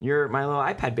You're my little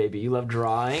iPad baby. You love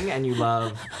drawing, and you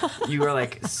are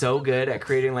like so good at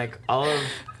creating like all of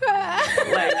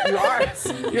like you are.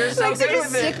 You're so like good such a with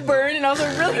sick it. burn and also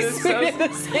really It's sweet so- at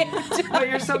the same time. But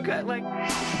you're so good. Like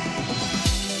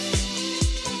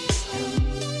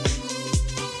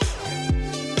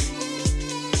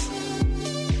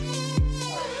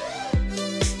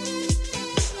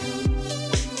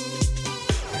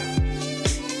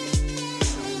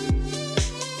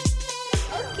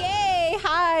Okay,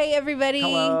 hi everybody.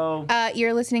 Hello.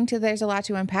 You're listening to There's a Lot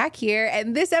to Unpack here,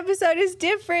 and this episode is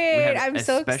different. we have I'm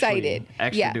so especially excited.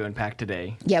 Extra Yeah, to unpack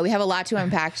today. yeah, we have a lot to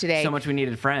unpack today. So much we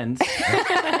needed friends.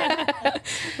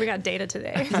 We got data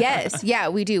today. Yes, yeah,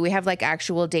 we do. We have like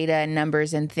actual data and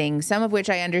numbers and things, some of which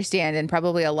I understand and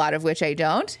probably a lot of which I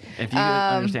don't. If you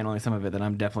understand only some of it, then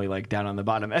I'm definitely like down on the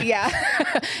bottom end. Yeah.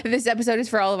 This episode is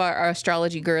for all of our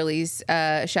astrology girlies.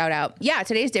 Shout out. Yeah,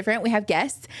 today's different. We have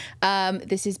guests.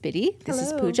 This is Biddy. This is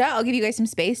Hello. Pooja. I'll give you guys some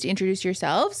space to introduce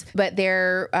yourselves, but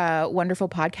they're wonderful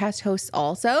podcast hosts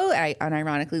also. I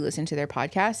unironically listen to their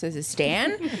podcast as a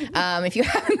stan. If you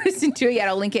haven't listened to it yet,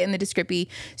 I'll link it in the description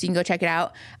so you can go check it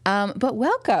out. But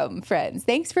welcome, friends.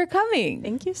 Thanks for coming.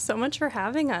 Thank you so much for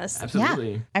having us.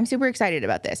 Absolutely. Yeah, I'm super excited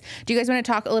about this. Do you guys want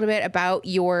to talk a little bit about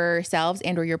yourselves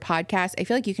and or your podcast? I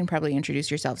feel like you can probably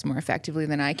introduce yourselves more effectively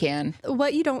than I can.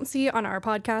 What you don't see on our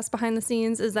podcast behind the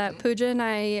scenes is that Pooja and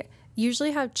I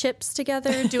usually have chips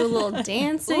together, do a little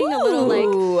dancing, a little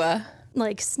Ooh.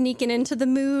 like sneaking into the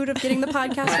mood of getting the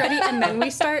podcast ready, and then we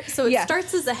start. So it Yeah.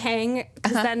 starts as a hang,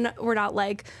 because then we're not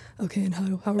like, okay, and how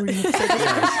are we going to say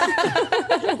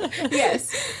this?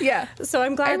 Yes. Yeah. So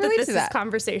I'm I glad that relate this to is that.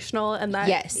 conversational and that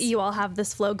Yes. you all have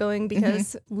this flow going,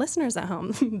 because listeners at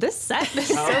home, this set is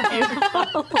so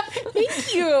beautiful.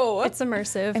 Thank you. It's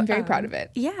immersive. I'm very proud of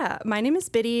it. Yeah, my name is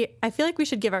Biddy. I feel like we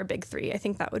should give our big three. I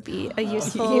think that would be a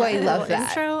useful Oh, I love little that.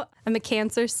 intro. I'm a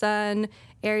Cancer sun,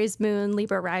 Aries moon,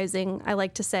 Libra rising. I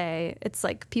like to say it's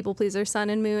like people pleaser sun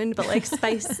and moon, but like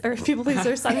spice or people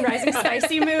pleaser sun rising,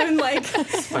 spicy moon. Like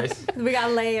Spice. we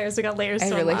got layers. We got layers. I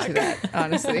to relate unlock. to that,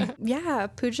 honestly. Yeah,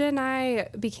 Pooja and I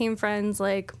became friends.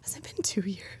 Like, has it been 2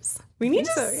 years? We need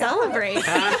to celebrate.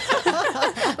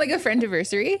 Like a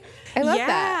friendiversary. I love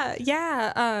that.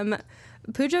 Yeah.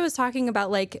 Pooja was talking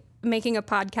about like making a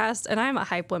podcast, and I'm a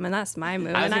hype woman. That's my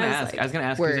mood. I was and gonna I was ask. like, I was gonna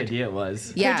ask Word. whose idea it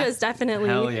was. Yeah. Pooja's definitely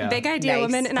Hell yeah. big idea Nice.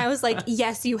 woman. And I was like,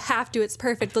 yes, you have to. It's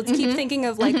perfect. Let's keep thinking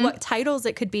of like what titles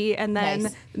it could be. And then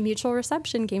Nice. mutual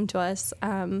reception came to us.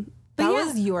 But That yeah.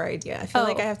 was your idea. I feel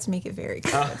like Oh. I have to make it very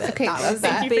clear that Okay, that love was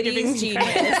that. Thank you for giving Biddy's me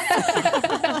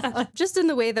genius. just in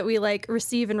the way that we like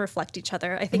receive and reflect each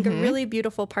other. I think a really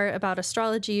beautiful part about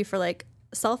astrology for like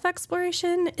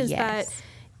self-exploration is that Yes.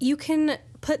 you can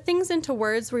put things into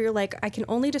words where you're like, I can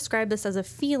only describe this as a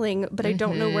feeling, but I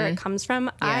don't know where it comes from.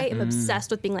 I am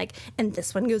obsessed with being like, and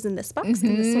this one goes in this box,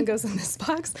 and this one goes in this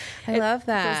box. I love It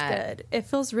that. feels good. It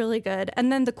feels really good.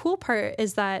 And then the cool part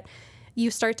is that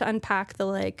you start to unpack the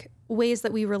like ways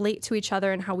that we relate to each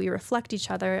other and how we reflect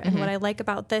each other. And what I like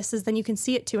about this is then you can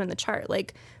see it too in the chart.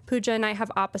 Like Pooja and I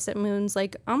have opposite moons,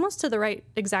 like almost to the right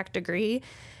exact degree.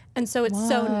 And so it's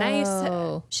so nice.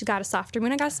 Whoa. She's got a softer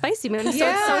moon, I got a spicy moon. So it's so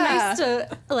Yeah. nice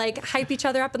to like hype each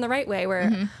other up in the right way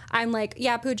where I'm like,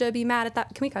 yeah, Pooja, be mad at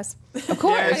that. Can we cuss? Of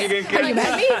course. Yeah, you can- Are you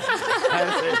mad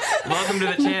at me? Welcome to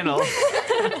the channel.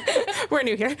 We're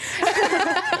new here.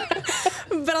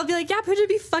 But I'll be like, yeah, Pooja,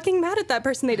 be fucking mad at that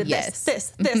person. They did Yes.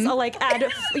 this. I'll like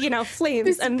add,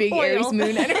 flames and Big oil. Aries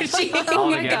moon energy. All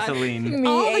the my God. gasoline.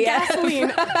 All the Yeah.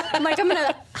 gasoline. I'm like, I'm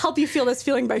gonna help you feel this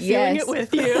feeling by feeling Yes. it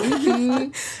with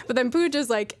you. But then Pooja's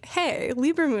like, hey,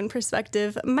 Libra moon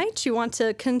perspective, might you want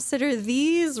to consider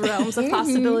these realms of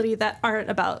possibility that aren't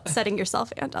about setting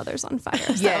yourself and others on fire?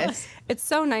 So Yes. it's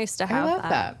so nice to have love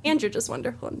that. And you're just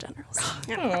wonderful in general.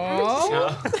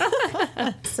 So.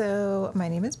 So my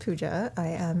name is Pooja. I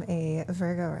am a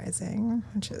Virgo rising,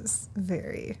 which is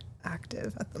very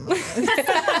active at the moment.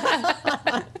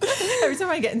 Every time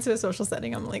I get into a social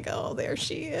setting, I'm like, oh, there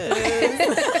she is.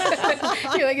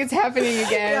 You're like, it's happening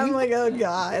again. I'm like, oh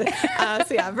God.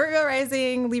 So yeah, Virgo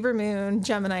rising, Libra moon,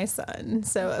 Gemini sun.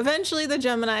 So eventually the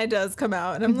Gemini does come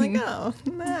out, and I'm like, oh,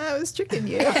 nah, I was tricking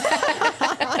you.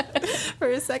 For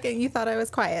a second, you thought I was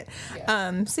quiet.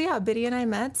 So yeah, Biddy and I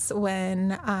met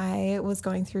when I was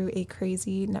going through a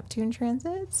crazy Neptune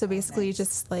transit. So basically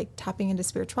just like tapping into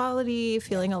spirituality,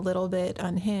 feeling a little bit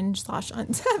unhinged /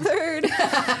 untethered.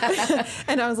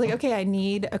 And I was like, okay, I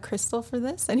need a crystal for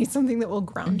this. I need something that will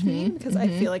ground me because I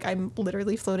feel like I'm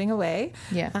literally floating away.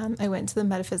 Yeah. I went to the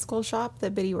metaphysical shop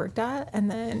that Biddy worked at, and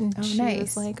then she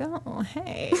nice. was like, oh,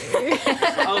 hey.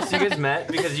 Oh, so you guys met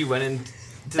because you went in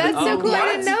That's so cool. I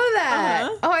didn't know that.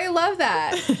 Oh, I love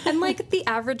that. And like the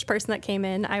average person that came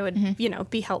in, I would,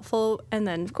 be helpful and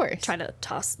then course. try to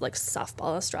toss like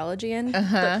softball astrology in.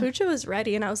 But Pooja was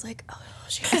ready and I was like, oh,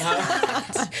 she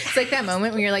It's like that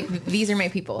moment when you're like, these are my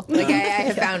people. Like I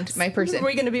have found my person. Are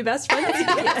we going to be best friends?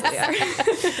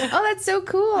 Yes, we are. Oh, that's so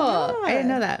cool. I didn't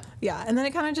know that. Yeah, and then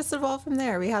it kind of just evolved from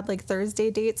there. We had like Thursday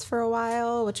dates for a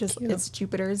while, which is it's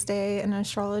Jupiter's day in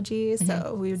astrology,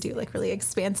 so we would do like really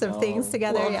expansive things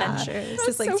together. little Yeah, adventures.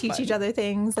 just like so teach fun. each other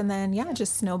things, and then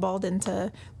just snowballed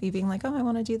into me being like, oh, I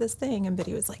want to do this thing, and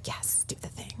Biddy was like, yes, do the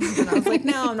thing, and I was like,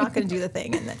 no, I'm not going to do the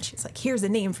thing, and then she's like, here's a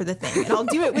name for the thing, and I'll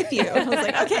do it with you. And I was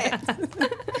like,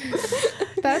 okay.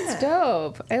 That's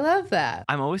dope. I love that.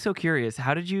 I'm always so curious.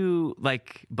 How did you,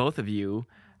 like, both of you,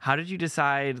 how did you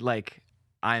decide, like,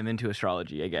 I'm into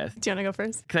astrology, I guess? Do you want to go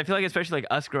first? Because I feel like, especially like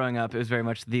us growing up, it was very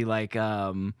much the, like,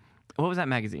 what was that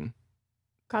magazine?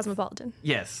 Cosmopolitan.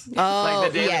 Yes. Oh,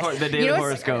 like the daily, yes. the daily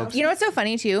horoscopes. You know what's so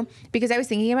funny too? Because I was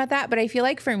thinking about that, but I feel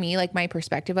like for me, like my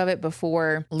perspective of it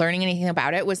before learning anything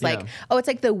about it was like, Yeah. oh, it's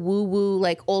like the woo woo,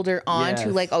 like older aunt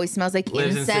who Yes. like always smells like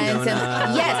Lives in incense.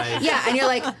 Sedona, Yes, like- yeah. And you're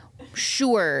like,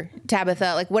 sure,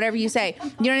 Tabitha, like whatever you say.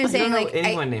 You know what I'm I saying? don't know Like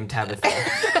anyone named Tabitha.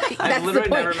 that's I've the literally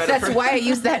point. never met a That's person. why I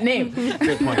use that name.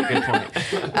 Good point. Good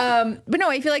point. But no,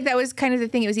 I feel like that was kind of the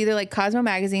thing. It was either like Cosmo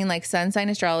Magazine, like Sun Sign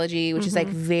Astrology, which is like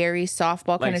very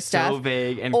softball kind Like of stuff. so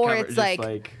vague and or cover, it's just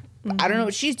like I don't know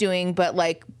what she's doing, but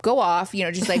like go off,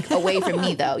 just like away from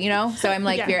me though, So I'm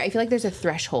like, Yeah. I feel like there's a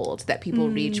threshold that people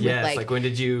reach with yes. like, Like when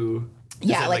did you?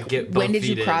 yeah, is it, like get when both did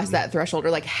you feet cross in? that threshold or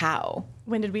like how?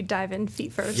 When did we dive in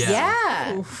feet first? Yeah.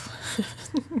 Yeah.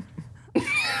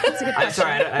 I'm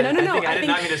sorry. I No, think I I did think-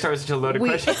 not mean to start with such a loaded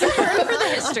question. For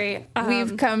the history.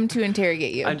 We've come to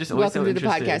interrogate you. I'm just always Welcome so to the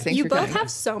interested. podcast. Thanks You for both coming. have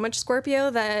so much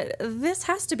Scorpio that this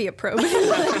has to be a probe.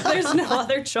 Like, there's no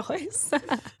other choice.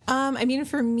 I mean,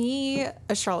 for me,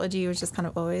 astrology was just kind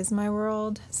of always my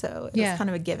world, so it Yeah. was kind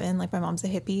of a given. Like my mom's a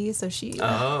hippie, so she.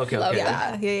 Oh, okay. Love Okay.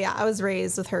 that. Yeah. I was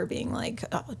raised with her being like,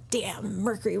 "Oh, damn,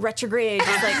 Mercury retrograde,"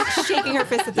 just like shaking her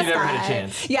fist at the You never sky. had a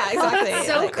chance. Yeah, exactly.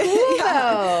 so Like, cool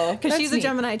though. because she's That's a neat.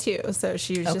 Gemini too, so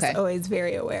she was Okay. just always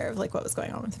very aware of like what was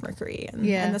going on with Mercury and,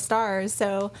 Yeah. and the stars.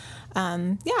 So,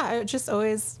 it just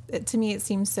always to me it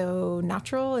seems so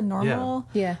natural and normal.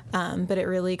 Yeah. But it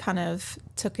really kind of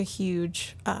took a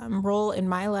huge role in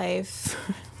my life.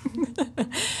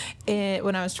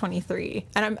 When I was 23,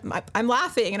 and I'm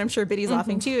laughing, and I'm sure Biddy's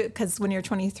laughing too, because when you're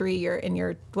 23, you're in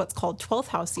your what's called 12th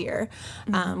house year,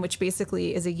 which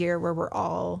basically is a year where we're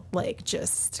all like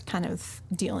just kind of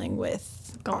dealing with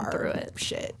Going our through it.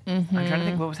 shit. I'm trying to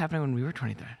think what was happening when we were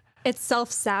 23. It's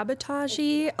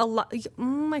self-sabotagey. A lot.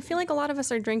 I feel like a lot of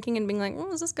us are drinking and being like,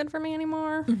 is this good for me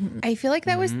anymore? I feel like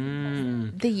that was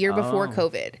the year before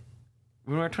COVID.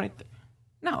 When we were 23.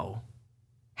 No.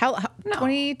 How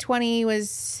 2020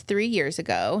 was 3 years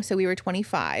ago, so we were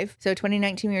 25. So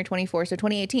 2019 we were 24. So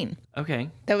 2018. Okay.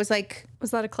 That was like Was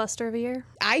that a cluster of a year?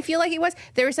 I feel like it was.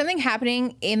 There was something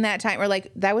happening in that time, or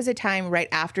like that was a time right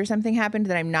after something happened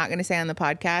that I'm not going to say on the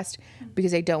podcast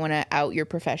because I don't want to out your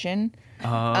profession. But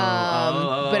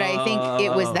I think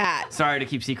it was that. Sorry to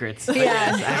keep secrets. But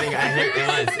yes, I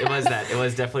think it was that. It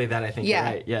was definitely that. I think Yeah.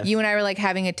 you're right. Yes. You and I were like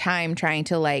having a time trying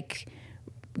to like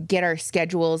get our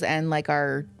schedules and like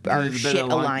our shit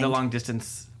aligned. The long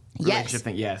distance Yes. relationship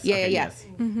thing. Yes. Yeah, Okay, yeah, yes.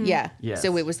 Yeah. Yes.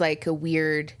 So it was like a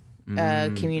weird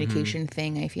communication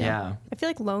thing, I feel. Yeah. I feel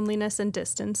like loneliness and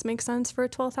distance makes sense for a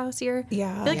 12th house year. Yeah.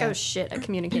 I feel like Yeah. I was shit at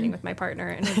communicating with my partner,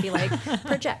 and it'd be like,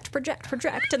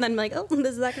 project, and then like, oh,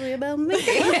 this is actually about me.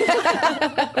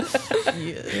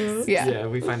 Yeah. Yeah.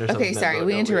 We find ourselves. Okay, in that sorry, boat,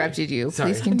 we don't interrupted you.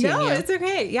 Sorry. Please continue. No, it's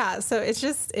okay. Yeah. So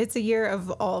it's a year of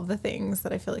all the things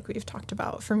that I feel like we've talked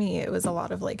about. For me, it was a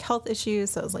lot of like health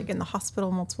issues. So I was like in the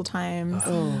hospital multiple times.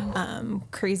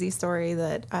 Crazy story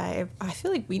that I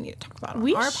feel like we need to talk about on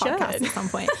We our should. podcast at some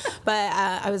point. But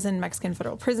I was in Mexican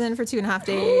federal prison for 2.5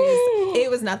 days. It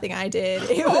was nothing I did.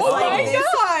 It was like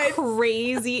this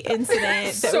crazy incident.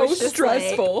 That So was just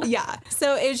stressful. Like, yeah.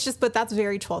 So it's just, but that's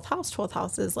very 12th house. 12th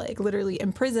house is like literally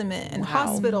imprisonment and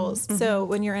hospitals. So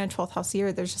when you're in a 12th house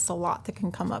year, there's just a lot that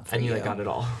can come up for And you. you like got it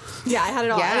all. Yeah, I had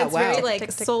it all. Yeah, And it's wow. very like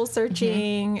Tick, tick. soul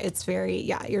searching. It's very,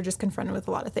 you're just confronted with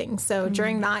a lot of things. So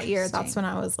during that year, that's when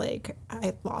I was like,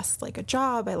 I lost like a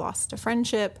job, I lost a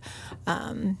friendship,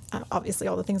 obviously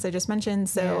all the things I just mentioned.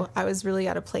 So I was really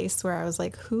at a place where I was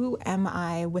like, who am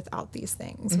I without these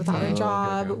things, without a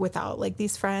job, without like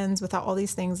these friends, without all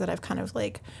these things that I've kind of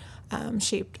like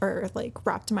shaped or like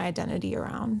wrapped my identity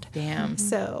around. Damn.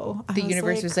 So The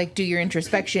universe was like, do your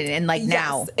introspection and like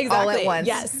now, exactly. all at once.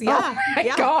 Yes. Yeah. Oh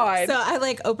my God. So I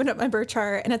like opened up my birth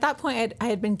chart, and at that point I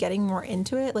had been getting more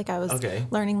into it. Like I was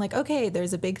learning like, okay,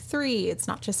 there's a big 3. It's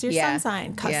not just your sun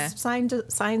sign. Cusp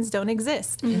signs don't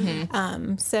exist.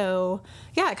 So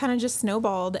yeah, it kind of just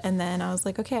snowballed. And then I was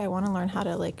like, okay, I want to learn how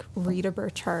to like read a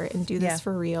birth chart and do this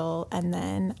for real. And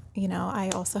then, you know, I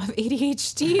also have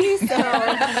ADHD.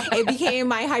 So it became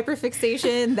my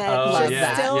hyperfixation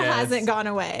that still hasn't gone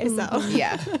away. So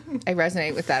yeah, I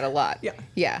resonate with that a lot.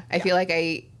 Yeah. I feel like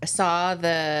I saw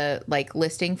the like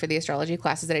listing for the astrology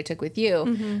classes that I took with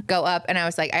you go up, and I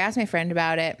was like, I asked my friend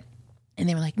about it. And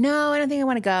they were like, no, I don't think I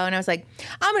want to go. And I was like,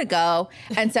 I'm going to go.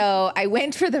 And so I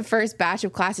went for the first batch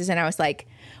of classes, and I was like,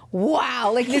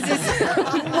 wow, like this is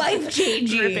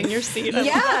life-changing. Gripping your seat.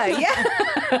 Yeah.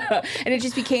 And it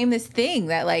just became this thing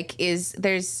that like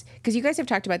because you guys have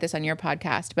talked about this on your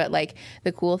podcast, but like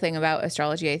the cool thing about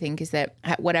astrology, I think, is that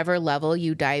at whatever level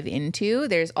you dive into,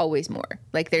 there's always more.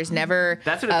 Like there's never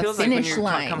That's what it feels like when you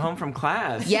line. come home from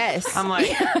class. Yes. I'm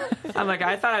like,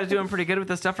 I thought I was doing pretty good with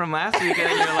the stuff from last week, and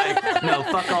then you're like, no,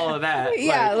 fuck all of that.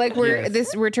 Yeah, like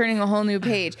we're turning a whole new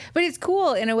page. But it's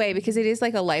cool in a way because it is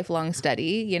like a lifelong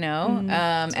study, you know?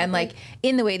 And like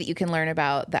in the way that you can learn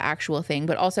about the actual thing,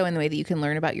 but also in the way that you can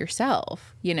learn about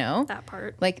yourself, you know? That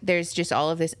part. Like there's just all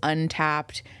of this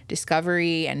untapped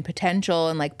discovery and potential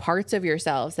and like parts of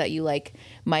yourselves that you like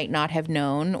might not have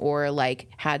known or like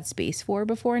had space for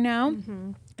before now.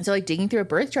 And so like digging through a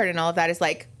birth chart and all of that is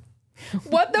like,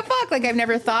 what the fuck? Like I've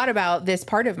never thought about this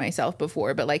part of myself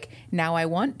before, but like now I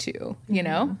want to, you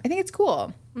know? I think it's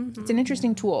cool. It's an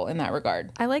interesting tool in that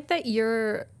regard. I like that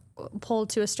your pull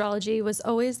to astrology was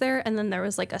always there, and then there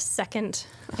was like a second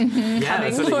coming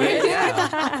for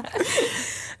it.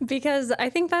 Because I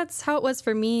think that's how it was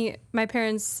for me. My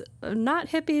parents, not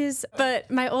hippies,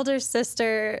 but my older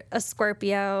sister, a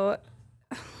Scorpio,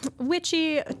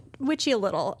 witchy a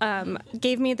little,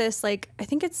 gave me this, like, I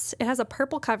think it has a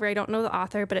purple cover. I don't know the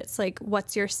author, but it's like,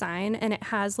 what's your sign? And it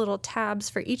has little tabs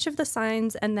for each of the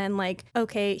signs. And then like,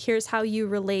 okay, here's how you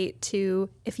relate to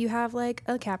if you have like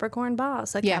a Capricorn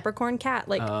boss, a Capricorn cat,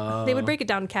 like they would break it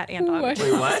down cat and dog. Wait,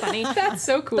 what? Funny. That's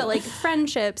so cool. But like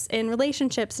friendships and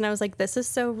relationships. And I was like, this is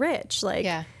so rich. Like,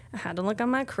 I had to look on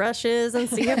my crushes and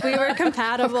see if we were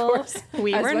compatible.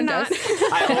 We were not.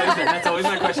 That's always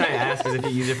my question I ask, is if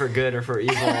you use it for good or for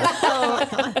evil.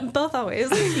 Both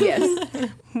always. Yes.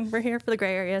 We're here for the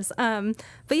gray areas.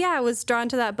 But yeah, I was drawn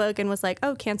to that book and was like,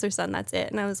 oh, Cancer sun, that's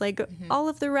it. And I was like, all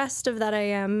of the rest of that I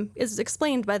am is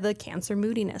explained by the Cancer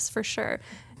moodiness for sure.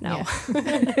 No.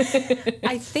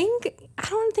 I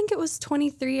don't think it was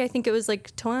 23. I think it was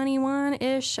like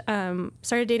 21-ish.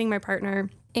 Started dating my partner,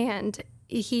 and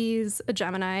he's a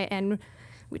Gemini, and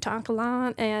we talk a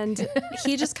lot, and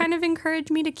he just kind of encouraged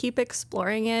me to keep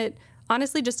exploring it,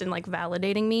 honestly, just in like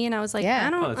validating me. And I was like, I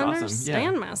don't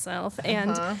understand myself.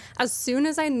 And as soon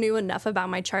as I knew enough about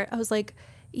my chart, I was like,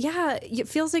 yeah, it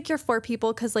feels like you're 4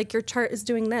 people because like your chart is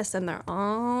doing this and they're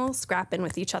all scrapping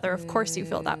with each other. Of course you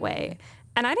feel that way.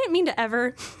 And I didn't mean to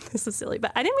ever, this is silly,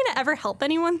 but I didn't mean to ever help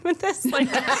anyone with this. Like,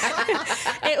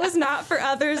 it was not for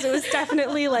others. It was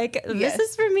definitely like, this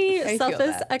is for me,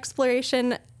 selfish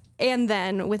exploration. And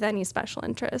then with any special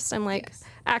interest, I'm like,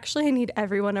 actually, I need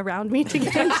everyone around me to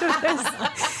get into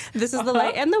this. This is the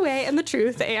light and the way and the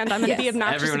truth. And I'm going to be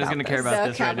obnoxious Everyone is going to care about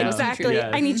this right now. Exactly.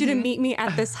 Yes. I need you to meet me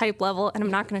at this hype level, and I'm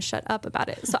not going to shut up about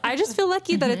it. So I just feel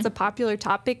lucky that it's a popular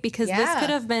topic, because this could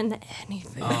have been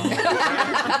anything.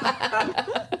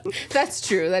 That's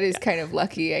true. That is kind of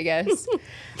lucky, I guess.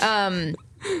 I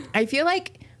feel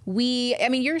like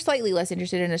you're slightly less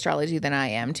interested in astrology than I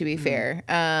am, to be fair.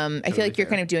 I feel like you're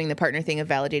kind of doing the partner thing of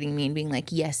validating me and being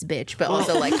like, yes, bitch, but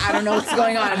also like, I don't know what's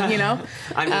going on, you know?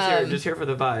 I'm just here for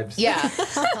the vibes. Yeah.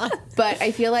 But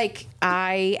I feel like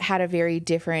I had a very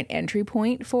different entry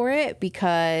point for it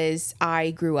because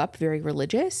I grew up very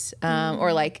religious,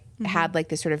 or like had like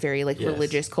this sort of very like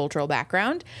religious cultural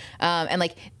background, and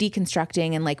like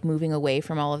deconstructing and like moving away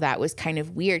from all of that was kind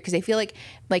of weird, because I feel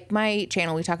like my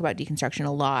channel, we talk about deconstruction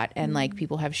a lot, and like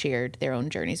people have shared their own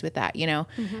journeys with that, you know.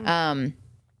 And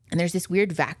there's this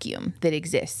weird vacuum that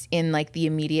exists in like the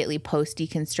immediately post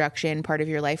deconstruction part of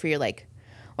your life where you're like,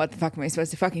 what the fuck am I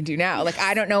supposed to fucking do now? Like,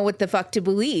 I don't know what the fuck to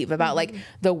believe about like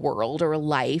the world or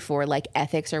life or like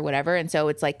ethics or whatever. And so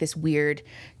it's like this weird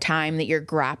time that you're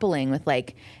grappling with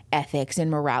like ethics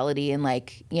and morality and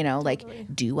like, you know,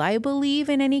 like, do I believe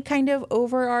in any kind of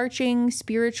overarching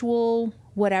spiritual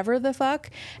whatever the fuck.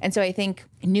 And so I think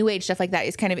new age stuff like that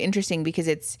is kind of interesting because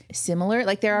it's similar.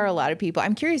 Like there are a lot of people,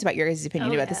 I'm curious about your guys'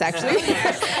 opinion about this actually.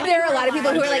 There are a lot of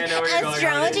people who are like,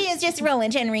 astrology is just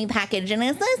religion repackaged and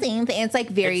it's the same thing. It's like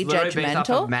very It's based off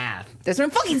judgmental. of math. That's what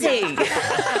I'm fucking saying.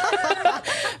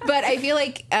 But I feel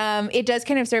like it does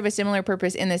kind of serve a similar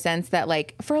purpose in the sense that,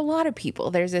 like, for a lot of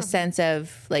people, there's a sense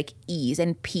of like ease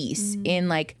and peace in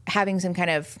like having some kind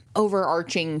of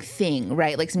overarching thing,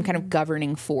 right? Like some kind of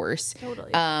governing force.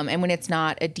 Totally. And when it's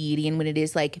not a deity and when it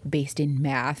is like based in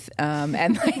math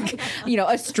and like, you know,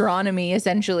 astronomy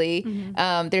essentially,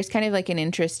 there's kind of like an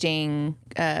interesting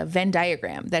Venn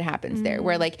diagram that happens there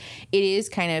where like it is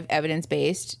kind of evidence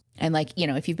based. And like, you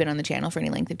know, if you've been on the channel for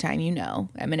any length of time, you know,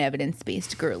 I'm an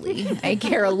evidence-based girly. I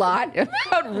care a lot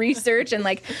about research and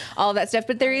like all of that stuff.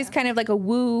 But there is kind of like a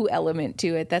woo element to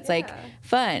it that's like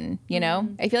fun, you know?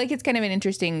 I feel like it's kind of an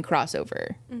interesting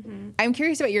crossover. I'm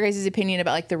curious about your guys' opinion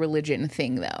about like the religion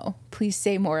thing, though. Please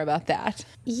say more about that.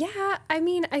 Yeah, I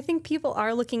mean, I think people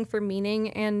are looking for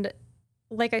meaning, and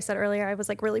like I said earlier, I was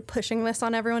like really pushing this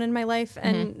on everyone in my life,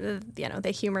 and you know,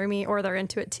 they humor me or they're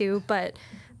into it too, but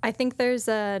I think there's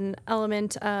an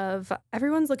element of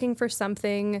everyone's looking for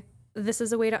something. This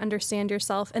is a way to understand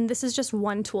yourself, and this is just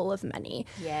one tool of many.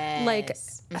 Yes.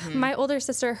 Like my older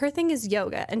sister, her thing is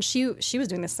yoga, and she was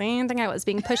doing the same thing I was,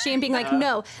 being pushy and being like,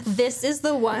 no, this is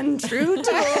the one true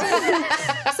tool.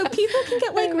 So people can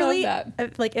get like really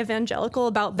like evangelical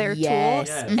about their tool,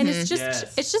 and it's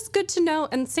just good to know.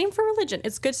 And same for religion,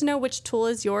 it's good to know which tool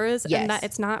is yours and that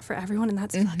it's not for everyone, and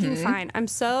that's fucking fine. I'm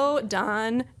so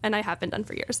done, and I have been done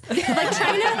for years. Like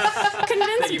trying to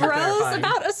convince bros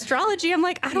about astrology. I'm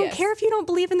like, I don't care if you don't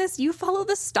believe in this. You follow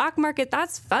the stock market.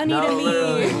 That's funny to me.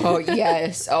 Literally. Oh,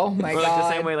 yes. Oh, my Or God. like the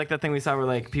same way, like that thing we saw where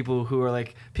like people who are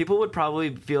like, people would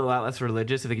probably feel a lot less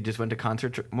religious if they could just went to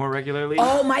concerts more regularly.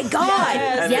 Oh, my God.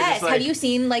 And Yes. just, like- Have you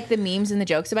seen like the memes and the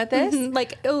jokes about this?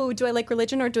 Like, oh, do I like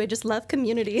religion or do I just love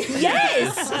community?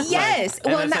 Yes. Yes. And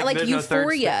Well, and it's that like there's no third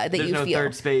euphoria that there's you no feel.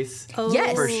 third space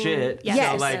Yes. for shit.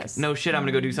 Yes. So like, Yes. no shit, I'm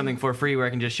gonna go do something for free where I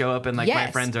can just show up and like my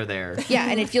Yes. friends are there. Yeah,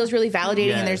 and it feels really validating,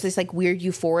 Yes. and there's this like weird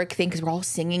euphoric thing because we're all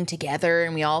singing together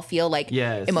and we all feel like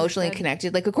Yes. emotionally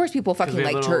connected. Like, of course, people fucking We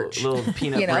have like church. little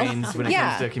peanut you know? brains when it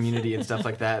Yeah. comes to community and stuff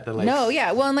like that. That like, No,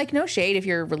 yeah. Well, and like no shade if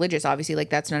you're religious, obviously, like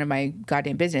that's none of my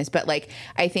goddamn business. But like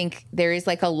I think there is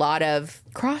like a lot of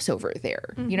crossover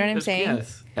there. You know what I'm saying?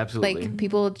 Yes, absolutely. Like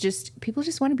people just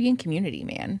want to be in community,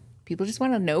 man. People just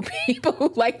want to know people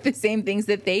who like the same things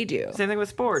that they do. Same thing with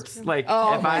sports. Like,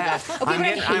 Oh if my I God. have, Okay, but I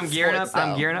hate I'm gearing sports, up. I'm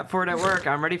though. gearing up for it at work.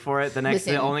 I'm ready for it.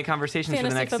 Listen. The only conversations for the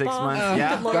Fantasy next 6 football. months. Oh,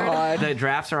 Yeah, good Lord. God. the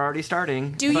drafts are already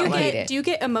starting. Do But, you like, it. do you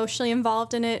get emotionally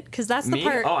involved in it? Because that's the me?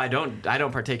 part. Oh, I don't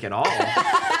partake at all.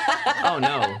 Oh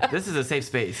no, this is a safe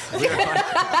space. We are fine.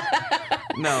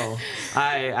 No,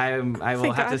 I will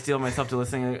Thank have to God. steel myself to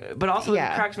listening. But also,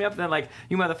 Yeah. it cracks me up that like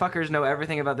you motherfuckers know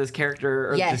everything about this character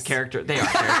or Yes. this character. They are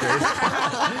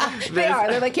characters. They are.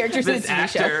 They're like characters in This the TV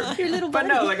show. actor. Your little But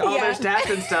no, like all Yeah. their stats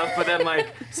and stuff. But then like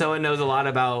someone knows a lot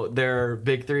about their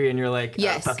big three, and you're like,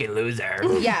 Yes. fucking loser.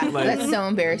 Yeah, Like, that's so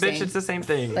embarrassing. Bitch, it's the same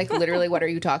thing. Like literally, what are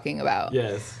you talking about?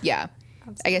 yes. Yeah.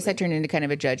 I guess that turned into kind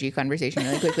of a judgy conversation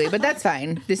really quickly, but that's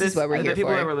fine. This is what we're the here people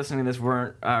that for. were listening to this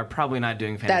are probably not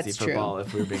doing fantasy That's true. football,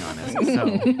 if we're being honest.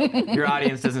 So your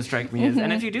audience doesn't strike me as,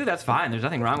 and if you do, that's fine. There's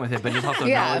nothing wrong with it, but just also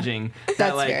Yeah, acknowledging that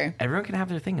that's like fair. everyone can have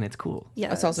their thing and it's cool.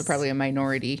 Yes. It's also probably a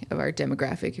minority of our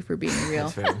demographic if we're being real.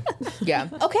 That's fair. Yeah.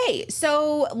 Okay,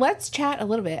 so let's chat a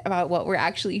little bit about what we're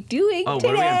actually doing Oh, today.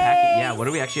 what are we unpacking? Yeah, what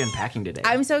are we actually unpacking today?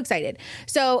 I'm so excited.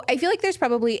 So I feel like there's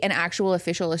probably an actual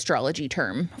official astrology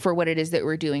term for what it is that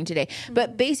we're doing today.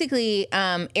 But basically,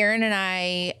 Erin and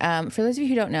I, for those of you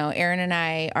who don't know, Erin and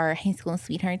I are high school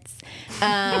sweethearts. you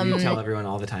tell everyone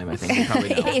all the time. I think you probably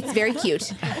know. It's very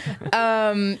cute.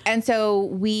 And so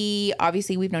we've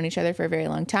known each other for a very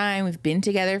long time. We've been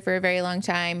together for a very long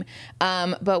time.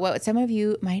 But what some of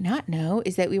you might not know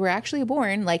is that we were actually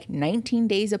born like 19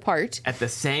 days apart. At the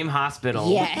same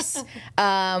hospital. Yes.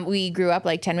 We grew up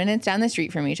like 10 minutes down the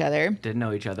street from each other. Didn't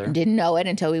know each other. Didn't know it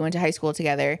until we went to high school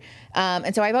together.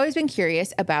 And so I've always been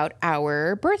curious about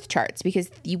our birth charts because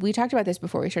we talked about this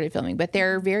before we started filming, but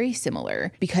they're very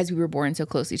similar because we were born so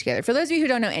closely together. For those of you who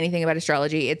don't know anything about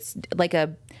astrology, it's like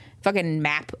a fucking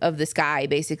map of the sky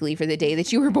basically for the day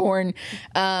that you were born.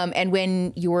 And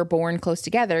when you were born close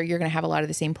together, you're going to have a lot of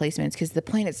the same placements because the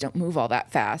planets don't move all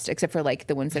that fast, except for like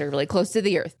the ones that are really close to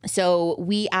the Earth. So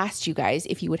we asked you guys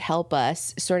if you would help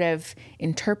us sort of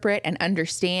interpret and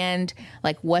understand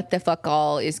like what the fuck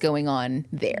all is going on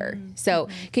there. So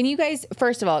can you guys,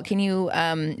 first of all, can you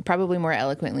probably more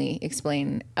eloquently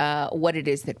explain what it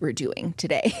is that we're doing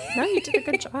today? No, you did a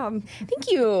good job.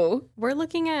 Thank you. We're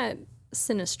looking at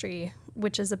synastry,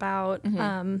 which is about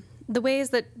the ways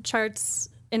that charts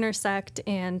intersect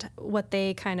and what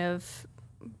they kind of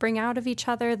bring out of each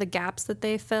other, the gaps that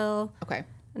they fill. Okay.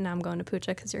 And now I'm going to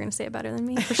Pooja because you're going to say it better than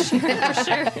me, for sure. For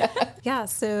sure. Yeah,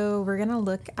 so we're going to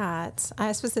look at,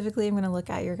 I specifically am going to look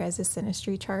at your guys'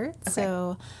 synastry chart. Okay.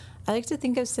 So I like to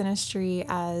think of synastry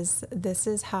as this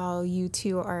is how you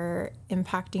two are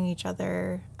impacting each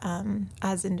other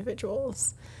as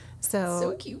individuals.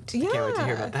 So cute. Yeah. Can't wait to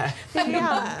hear about that.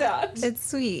 Yeah, it's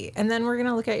sweet. And then we're going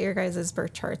to look at your guys'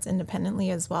 birth charts independently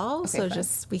as well. Okay, so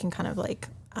just we can kind of like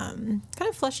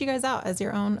flesh you guys out as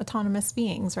your own autonomous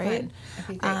beings, right?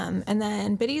 Okay, great. And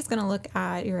then Biddy's going to look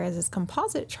at your guys'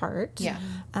 composite chart. Yeah.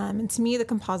 And to me, the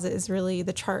composite is really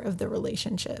the chart of the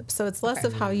relationship. So it's less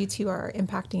of how you two are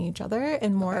impacting each other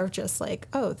and more of just like,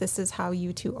 oh, this is how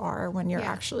you two are when you're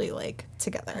actually like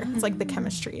together. It's like the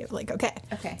chemistry of like, okay,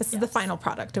 this is the final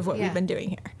product of what we've been doing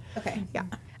here. Okay. Yeah.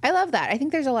 I love that. I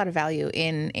think there's a lot of value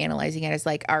in analyzing it as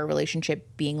like our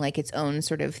relationship being like its own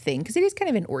sort of thing because it is kind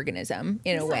of an organism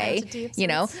in a way, you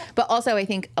know. But also I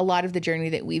think a lot of the journey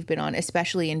that we've been on,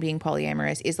 especially in being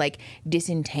polyamorous, is like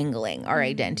disentangling our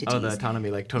identities. Oh, the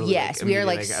autonomy, like totally. Yes, we are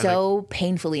like so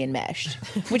painfully enmeshed,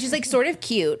 which is like sort of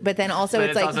cute, but then also But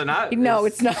it's like also not. no,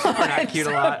 it's not. Super not cute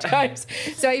a lot. Sometimes.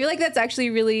 So I feel like that's actually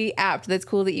really apt. That's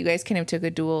cool that you guys kind of took a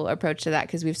dual approach to that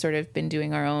because we've sort of been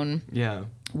doing our own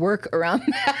work around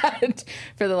that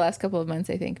for the last couple of months,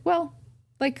 I think. Well,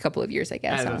 like a couple of years, I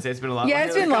guess. I was gonna say it's been a lot. Yeah,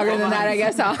 it's been longer than that, I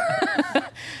guess.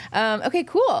 Okay,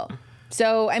 cool.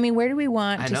 So, I mean, where do we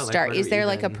want to start? Is there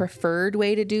like a preferred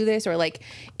way to do this, or like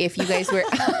if you guys were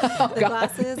the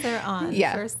glasses are on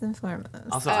first and foremost.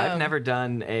 Also, I've never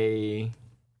done an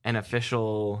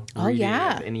official reading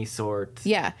of any sort.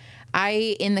 Yeah.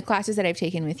 In the classes that I've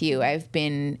taken with you, I've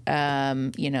been,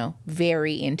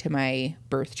 very into my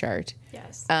birth chart.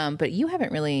 Yes. But you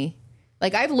haven't really,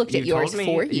 like, I've looked at yours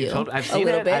for you. I've seen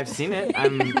it. I've seen it.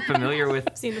 I'm familiar with.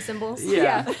 Seen the symbols.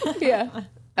 Yeah.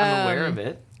 I'm aware of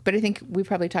it. But I think we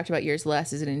probably talked about yours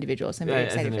less as an individual, so I'm very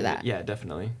excited for that. Yeah,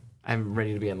 definitely. I'm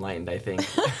ready to be enlightened, I think.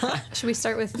 Should we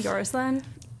start with yours then?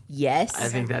 Yes. I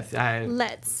think that's.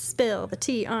 Let's spill the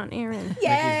tea on Erin.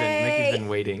 Mickey's been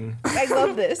waiting. I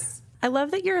love this. I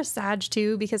love that you're a Sag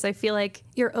too, because I feel like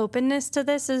your openness to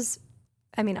this is,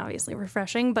 I mean, obviously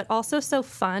refreshing, but also so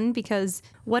fun because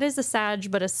what is a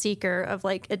Sag but a seeker of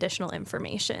like additional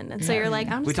information? And so you're like,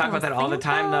 We talk about that all the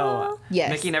time though. Yes.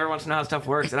 Mickey never wants to know how stuff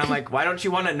works. And I'm like, why don't you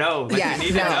want to know? Like, you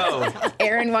need to know.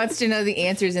 Erin wants to know the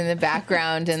answers in the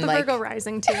background and the like Virgo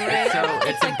rising too, right? So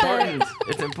it's important.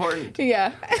 It's important.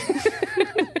 Yeah.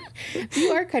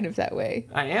 You are kind of that way.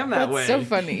 I am that way. That's so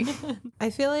funny. I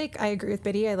feel like I agree with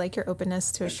Biddy. I like your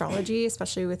openness to astrology,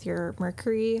 especially with your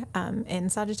Mercury in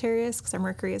Sagittarius, because our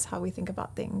Mercury is how we think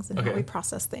about things and how we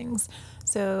process things.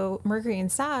 So Mercury in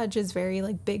Sag is very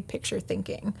like big picture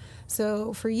thinking.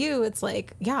 So for you, it's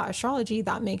like, yeah, astrology,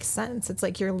 that makes sense. It's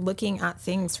like you're looking at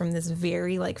things from this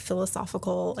very like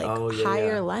philosophical, like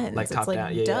higher lens. Like it's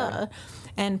like, duh.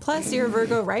 And plus, you're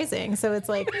Virgo rising, so it's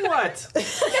like what?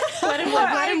 Let him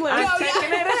live. I'm taking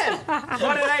it in.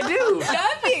 What did I do?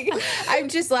 Nothing. I'm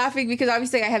just laughing because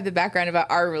obviously I have the background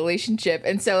about our relationship,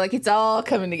 and so like it's all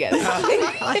coming together.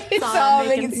 It's all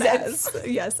making sense.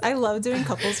 Yes, I love doing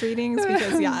couples readings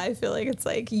because I feel like it's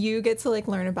like you get to like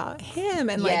learn about him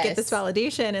and like get this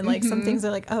validation, and like some things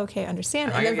are like, oh, okay,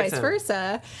 understand, and then vice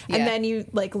versa, and then you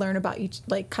like learn about each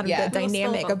like kind of the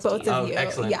dynamic of both of you.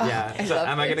 Excellent. Yeah. So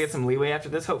am I gonna get some leeway after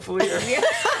this? Hopefully.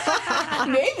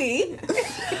 Maybe.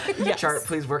 Chart,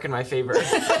 please work in my favor.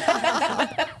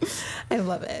 I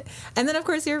love it. And then, of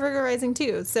course, you're Virgo rising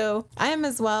too. So I am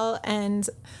as well. And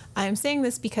I'm saying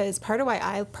this because part of why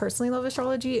I personally love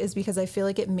astrology is because I feel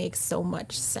like it makes so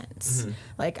much sense.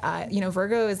 Like,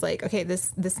 Virgo is like, okay,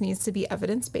 this needs to be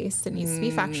evidence-based. It needs to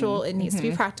be factual. It needs to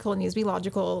be practical. It needs to be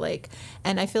logical. Like,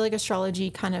 and I feel like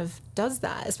astrology kind of does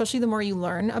that, especially the more you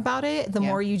learn about it, the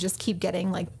more you just keep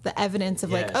getting like the evidence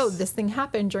of like, oh, this thing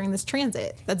happened during this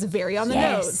transit. That's very on the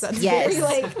nose. That's very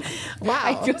like, wow.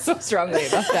 I feel so strongly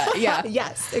about that. Yeah.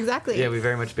 Yes, exactly. Yeah, we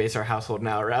very much base our household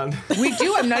now around. We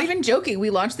do. I'm not even joking.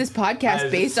 We launched this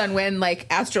podcast based on when, like,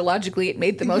 astrologically it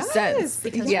made the most sense.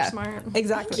 Because you're smart.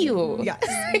 Exactly. Thank you. Yes.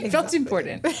 It felt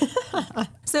important.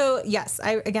 So yes,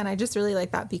 I just really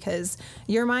like that because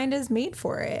your mind is made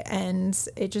for it and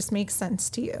it just makes sense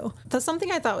to you. That's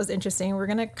something I thought was interesting. We're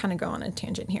gonna kind of go on a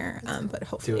tangent here, but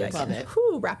hopefully I it. can Love it.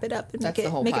 wrap it up and That's make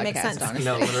the whole it podcast, make sense. honestly.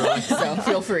 No, literally. So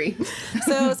feel free.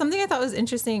 So something I thought was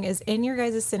interesting is in your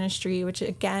guys' synastry, which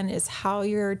again is how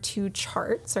your two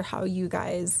charts or how you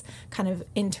guys kind of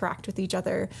interact with each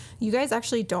other. You guys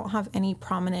actually don't have any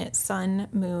prominent sun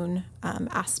moon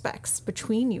aspects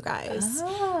between you guys.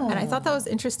 And I thought that was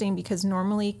interesting because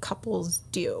normally couples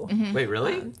do. Wait,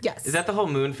 really? Yes. Is that the whole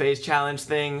moon phase challenge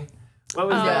thing? What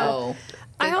was that? No.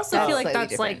 I also feel like slightly that's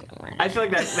different. like, I feel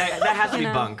like that has to be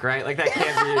know. bunk, right? Like that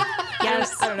can't be.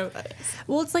 yes. I don't know what that is.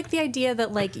 Well, it's like the idea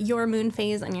that like your moon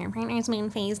phase and your partner's moon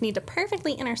phase need to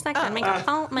perfectly intersect and make a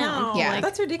full moon. No, Yeah. Like,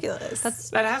 that's ridiculous.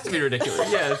 That has to be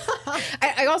ridiculous. Yes.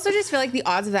 I also just feel like the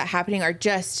odds of that happening are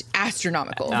just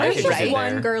astronomical. I there's think just it's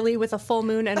one fair. girlie with a full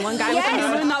moon and one guy with a Yes.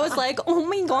 new moon that was like, oh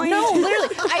my god. No,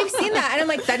 literally. I've seen that and I'm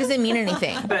like, that doesn't mean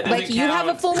anything. That Like, doesn't you have a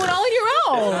count. full moon all on your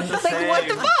own. It's not the Like, what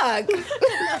the same.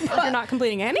 fuck? You're not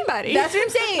completing anybody. That's what I'm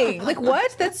saying. Like,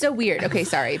 what? That's so weird. Okay,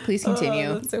 sorry. Please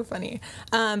continue. That's so funny.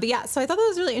 But yeah, so I thought that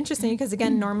was really interesting because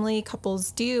again, normally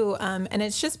couples do, and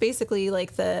it's just basically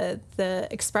like the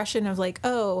expression of like,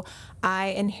 oh, I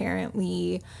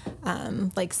inherently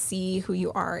like see who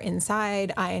you are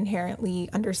inside. I inherently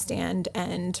understand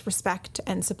and respect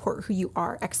and support who you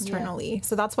are externally.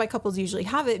 So that's why couples usually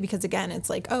have it because again, it's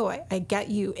like, oh, I get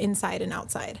you inside and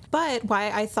outside. But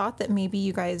why I thought that maybe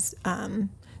you guys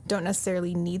don't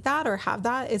necessarily need that or have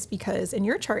that is because in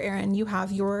your chart, Erin, you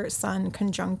have your sun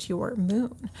conjunct your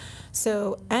moon.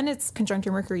 So, and it's conjunct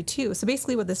your Mercury too. So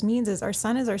basically what this means is our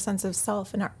sun is our sense of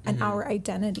self and our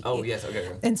identity. Oh yes.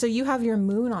 Okay. And so you have your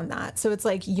moon on that. So it's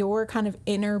like your kind of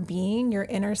inner being, your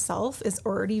inner self is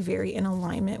already very in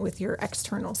alignment with your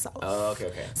external self. Oh,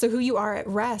 okay. So who you are at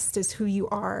rest is who you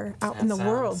are out in the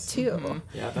world too.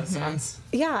 Yeah, that sounds.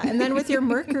 Yeah, and then with your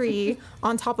Mercury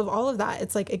on top of all of that,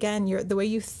 it's like again, the way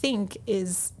you think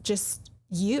is just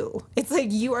you. It's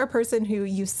like you are a person who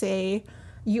you say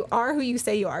you are who you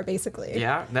say you are, basically.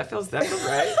 Yeah, that feels right.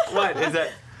 What is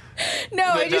that?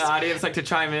 No, The audience like to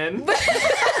chime in.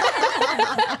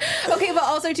 Okay, but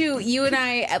also too, you and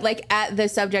I, like, at the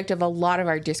subject of a lot of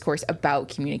our discourse about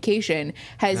communication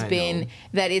has I been know.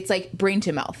 that it's like brain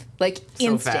to mouth, like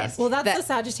instant. fast. Well, that's That- the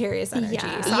Sagittarius energy.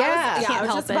 Yeah. So Yeah. I was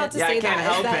help just about it. to Yeah, I say can't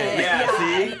that. help is it. that-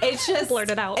 Yeah, see? It's just Blurt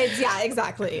it out. It's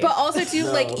exactly. But also too,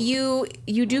 No. like you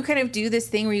do kind of do this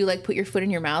thing where you like put your foot in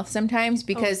your mouth sometimes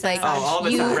because like Oh, all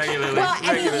the you, time, regularly. well,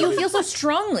 and you regularly. feel so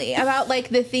strongly about like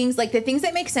the things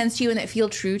that make sense to you and that feel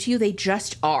true to you. They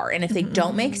just are, and if they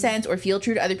don't make sense or feel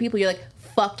true to other people, you're like,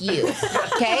 fuck you,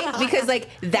 okay? Because like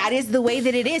that is the way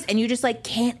that it is, and you just like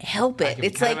can't help it. It's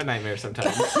It's kind like of a nightmare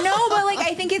sometimes. no, but like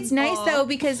I think it's nice though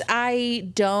because I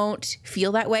don't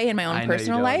feel that way in my I own know you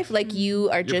personal don't. life. Like you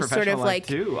are just sort of professional life like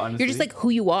too, you're honestly. just like who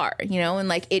you are, you know, and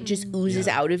like it just oozes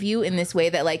out of you in this way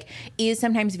that like is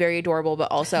sometimes very adorable, but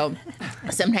also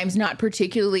sometimes not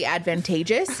particularly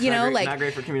advantageous. You know, not like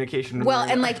great for communication. well,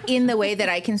 and like in the way that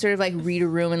I can sort of like read a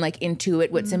room and like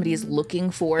intuit what somebody is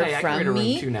looking for hey, I can read a from room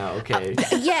me. too now. Okay.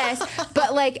 Yes,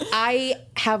 but like I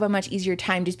have a much easier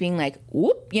time just being like,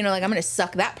 whoop, you know, like I'm gonna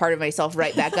suck that part of myself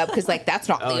right back up because like that's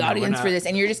not Oh, the no, we're audience for not. this,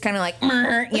 and you're just kind of like,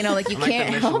 "Mrr," you know, like you I'm like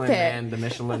can't the help Michelin it. Man, the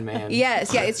Michelin Man.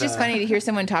 Yes, yeah, it's But, just funny to hear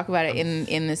someone talk about it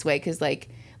in this way because like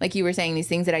you were saying, these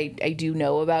things that I do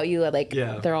know about you, like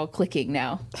Yeah. they're all clicking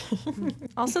now.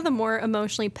 Also, the more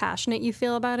emotionally passionate you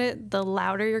feel about it, the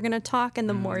louder you're going to talk and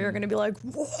the more you're going to be like,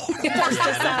 whoa, just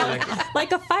to sound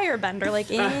like a firebender,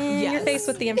 like in your Yes. face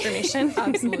with the information.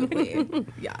 Absolutely.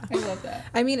 Yeah. I love that.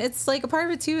 I mean, it's like a part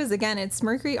of it too is again, it's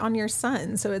Mercury on your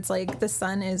sun. So it's like the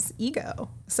sun is ego.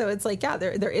 So it's like, yeah,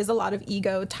 there is a lot of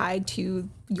ego tied to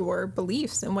your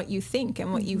beliefs and what you think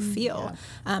and what you feel.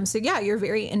 So yeah, you're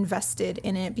very invested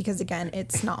in it because again,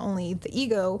 it's not only the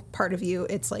ego part of you,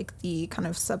 it's like the kind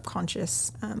of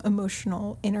subconscious,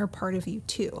 emotional inner part of you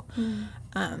too.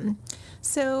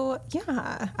 So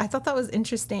yeah, I thought that was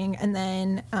interesting. And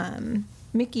then,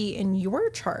 Mickey, in your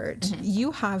chart,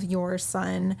 you have your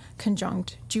sun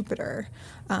conjunct Jupiter.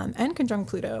 and conjunct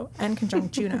Pluto and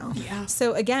conjunct Juno.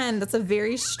 So again, that's a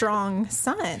very strong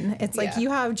sun. It's like you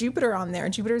have Jupiter on there.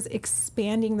 Jupiter's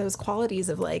expanding those qualities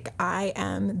of like, I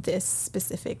am this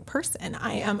specific person.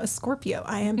 I am a Scorpio.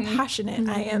 I am passionate.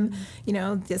 I am, you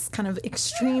know, this kind of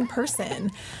extreme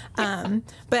person.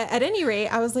 But at any rate,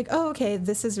 I was like, oh, okay,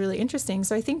 this is really interesting.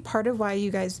 So I think part of why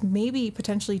you guys maybe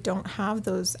potentially don't have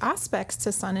those aspects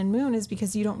to sun and moon is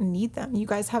because you don't need them. You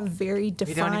guys have very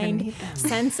defined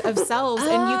sense of selves,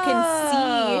 and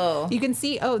you can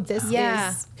see, oh, this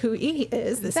is who he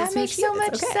is. This That is who makes she so is.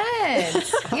 much Okay.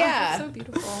 sense. Yeah. So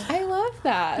beautiful. I love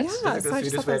that. Yeah, It's so like I the just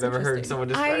sweetest thought way that I've was ever heard interesting. someone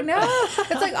describe I know.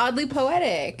 It's like oddly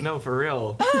poetic. No, for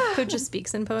real. Code just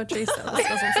speaks in poetry, so this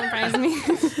doesn't surprise me.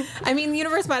 I mean, the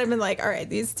universe might have been like, all right,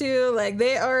 these two, like,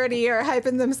 they already are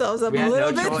hyping themselves up We a had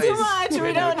little no bit choice. too much. We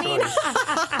had don't no need.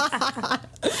 choice.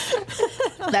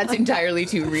 That's entirely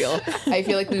too real. I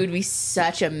feel like we would be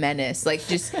such a menace. Like,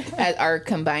 just at our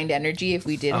combined energy, if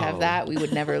we did have that, we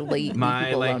would never leave My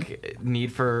people alone. like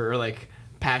need for, or like,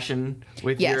 passion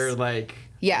with Yes. your like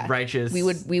righteous.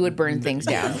 We would burn things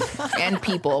down and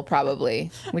people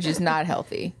probably, which is not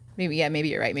healthy. Maybe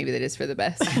you're right. Maybe that is for the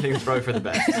best. I think it's probably for the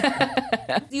best.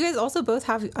 You guys also both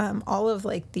have all of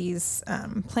like these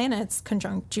planets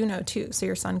conjunct Juno too. So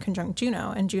your sun conjunct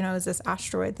Juno, and Juno is this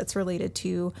asteroid that's related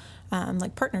to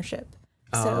like partnership.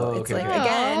 So it's like,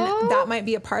 again, that might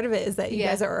be a part of it, is that you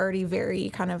guys are already very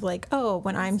kind of like, oh,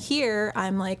 when I'm here,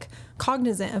 I'm like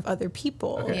cognizant of other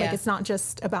people. Like it's not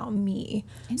just about me.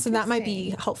 So that might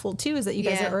be helpful too, is that you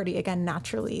guys are already, again,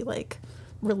 naturally like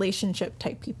relationship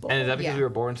type people. And is that because we were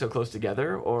born so close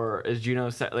together, or is Juno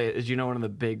one of the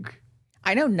big?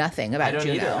 I know nothing about I don't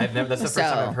Juno. either. That's the first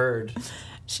time I've heard.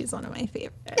 She's one of my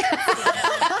favorites.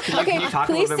 Okay, Can you talk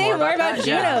a please little bit say more about that?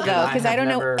 Juno Yeah, though, because I have don't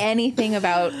never- know anything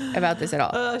about this at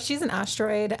all. She's an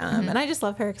asteroid, and I just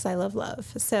love her because I love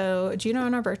love. So Juno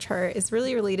in our birth chart is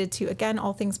really related to, again,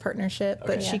 all things partnership,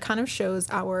 but she kind of shows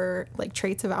our like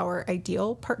traits of our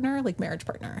ideal partner, like marriage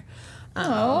partner.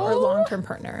 Or long-term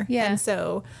partner. Yeah. And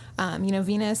so,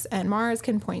 Venus and Mars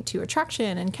can point to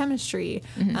attraction and chemistry,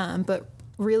 but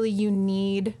really you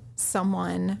need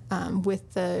someone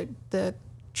with the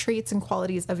traits and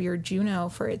qualities of your Juno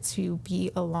for it to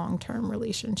be a long-term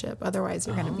relationship. Otherwise,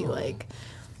 you're going to be like,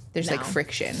 There's like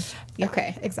friction. yeah,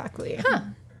 Okay, exactly.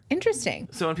 interesting.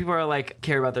 So when people are like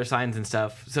care about their signs and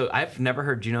stuff, so I've never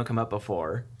heard Juno come up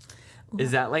before.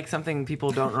 Is that like something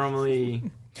people don't normally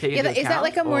take into Is that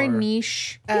like a account, more or-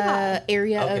 niche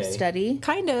area of Okay. study?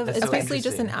 Kind of. That's It's so basically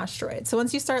just an interesting. asteroid. So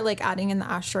once you start like adding in the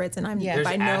asteroids, and I'm There's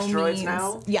by no asteroids means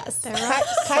now? Yes.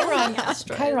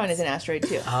 Chiron is an asteroid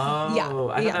too. Oh, Yeah, I thought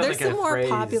that was There's like a some more phrase,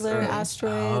 popular or-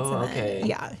 asteroids. Oh, and then-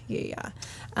 okay. Yeah.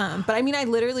 But I mean, I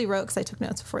literally wrote, because I took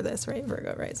notes before this, right?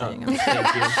 Virgo rising. I'm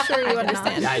Thank you. sure you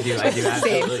understand. I do,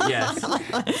 absolutely, yes.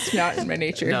 It's not in my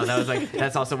nature. No, that was like,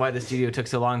 that's also why the studio took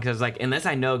so long, because like, unless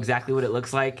I know exactly what it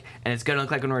looks like, and it's gonna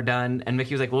look like when we're done, and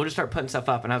Mickey was like, well, we'll just start putting stuff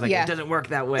up, and I was like, Yeah. it doesn't work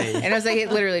that way. And I was like,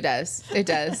 it literally does. It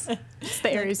does. It's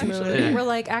the Aries moon. Yeah. We're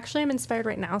like, actually, I'm inspired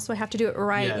right now, so I have to do it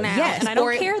right Yes. now. Yes, and I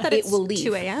or don't care that it it's will leave.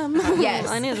 2 a.m. Yes.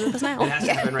 I need to do this now. It has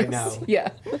to happen right now. Yeah.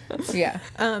 Yeah.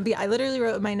 But yeah, I literally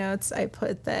wrote in my notes, I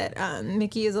put that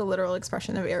Mickey is a literal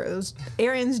expression of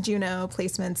Aaron's Juno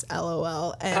placements,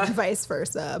 LOL, and vice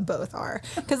versa, both are.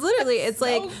 Because literally, it's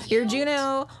like your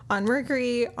Juno on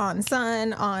Mercury, on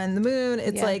Sun, on the Moon.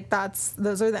 It's like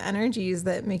those are the energies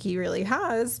that Mickey really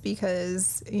has,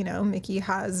 because, Mickey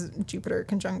has Jupiter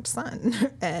conjunct Sun.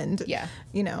 And,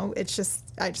 it's just,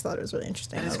 I just thought it was really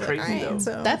interesting. That is I was crazy, though.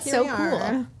 So That's here so we are.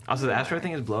 cool. Also, the asteroid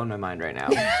thing is blowing my mind right now.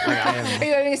 Like, I am, Are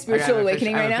you having a spiritual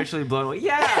awakening I'm right now? officially blown away.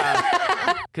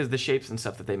 Yeah, because the shapes and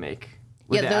stuff that they make.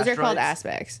 With Yeah, the those are called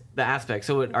asteroids- aspects. The aspects.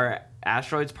 So are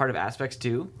asteroids part of aspects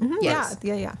too? Yes.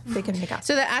 Yeah. They can make up.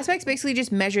 So the aspects basically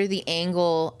just measure the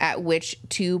angle at which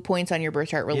 2 points on your birth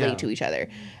chart relate Yeah. to each other.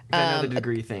 I know the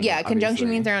degree thing. Yeah, conjunction obviously.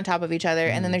 means they're on top of each other,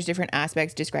 and then there's different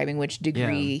aspects describing which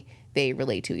degree they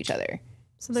relate to each other.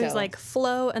 So there's So- like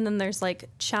flow, and then there's like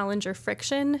challenge or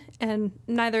friction, and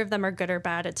neither of them are good or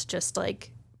bad. It's just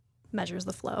like measures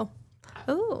the flow.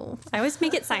 Oh, I always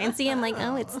make it sciencey. I'm like,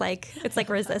 oh, it's like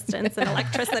resistance and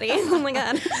electricity. Oh my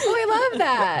god. Oh, I love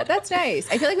that. That's nice.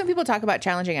 I feel like when people talk about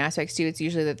challenging aspects too, it's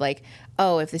usually that like,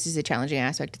 oh, if this is a challenging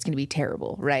aspect, it's going to be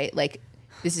terrible, right? Like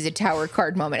this is a tower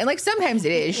card moment. And like sometimes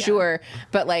it is, sure,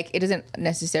 but like it doesn't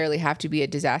necessarily have to be a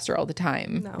disaster all the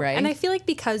time, right? And I feel like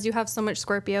because you have so much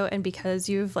Scorpio, and because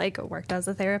you've like worked as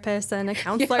a therapist and a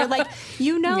counselor, like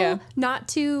Yeah. not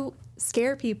to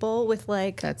scare people with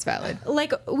like, That's valid.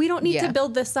 like, we don't need Yeah. to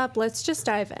build this up. Let's just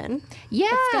dive in. Yeah.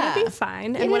 It's going to be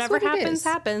fine. It And is whatever what it happens, is.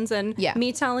 happens. And Yeah.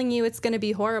 me telling you it's going to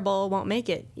be horrible won't make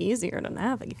it easier to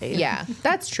navigate. Yeah,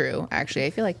 that's true. Actually, I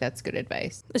feel like that's good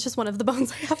advice. It's just one of the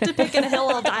bones I have to pick and a hill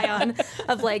I'll die on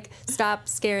of like, stop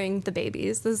scaring the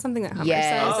babies. This is something that Hummer Yes.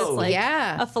 says. Oh. It's like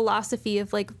Yeah. a philosophy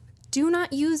of like, do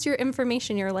not use your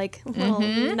information, your like little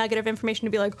nugget of information to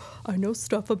be like, I know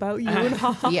stuff about you and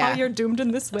Yeah. you're doomed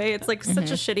in this way. It's like such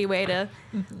a shitty way to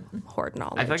hoard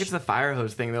knowledge. I feel like it's the fire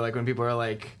hose thing. They're like when people are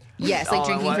like, Yes, like all in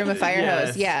drinking one- from a fire Yes.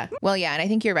 hose. Yeah. Well, yeah, and I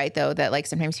think you're right though that like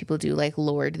sometimes people do like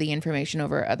lord the information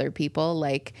over other people,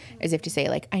 like as if to say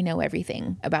like I know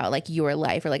everything about like your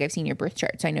life or like I've seen your birth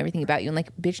chart, so I know everything about you. And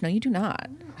like, bitch, no, you do not.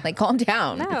 Like, calm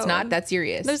down. No. It's not that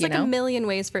serious. There's you like know? a million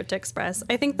ways for it to express.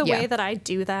 I think the Yeah. way that I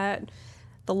do that,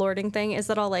 the lording thing, is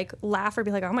that I'll like laugh or be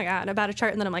like, oh my God, about a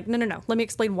chart. And then I'm like, no. Let me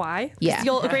explain why. 'Cause Yeah.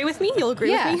 You'll agree with me. You'll agree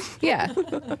Yeah, with me. yeah.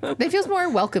 That feels more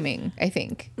welcoming, I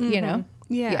think. You know.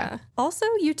 Yeah. Also,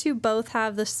 you two both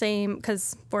have the same,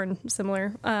 because born similar,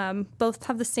 both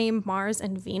have the same Mars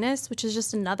and Venus, which is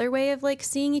just another way of like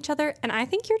seeing each other. And I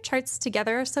think your charts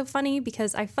together are so funny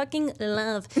because I fucking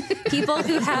love people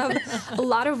who have a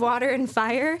lot of water and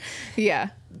fire Yeah.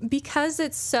 because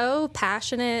it's so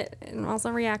passionate and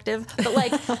also reactive. But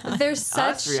like, there's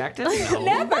us such reactive? No,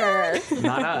 Never.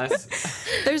 not us.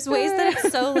 there's ways that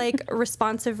it's so like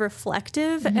responsive,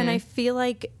 reflective, and I feel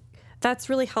like that's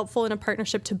really helpful in a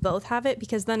partnership to both have it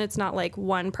because then it's not like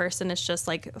one person is just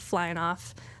like flying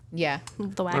off Yeah.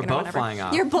 the We're wagon or both whatever. flying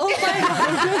off. You're both flying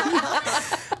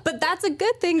off. But that's a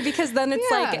good thing because then it's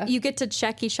Yeah. like you get to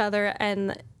check each other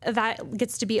and that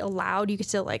gets to be allowed. You get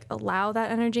to like allow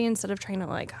that energy instead of trying to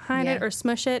like hide Yeah. it or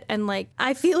smush it. And like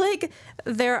I feel like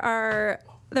there are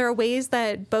ways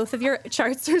that both of your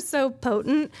charts are so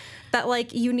potent that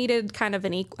like you needed kind of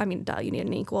an equal. I mean, you needed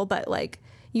an equal, but like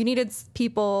you needed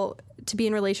people to be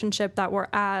in relationship that were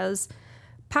as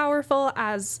powerful,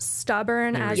 as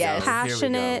stubborn, Here we as go.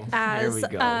 passionate, Here we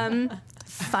go. as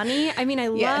funny. I mean, I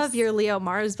Yes. love your Leo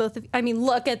Mars. Both of I mean,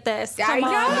 look at this. I Come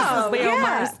on, this is Leo know,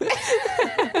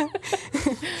 Mars.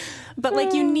 But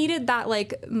like you needed that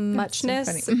like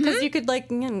muchness funny. because you could like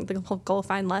the whole go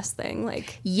find less thing.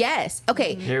 Like Yes.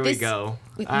 Okay. Here we this- go.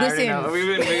 I already Listen. know. We've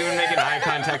been making eye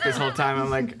contact this whole time. I'm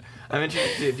like, I'm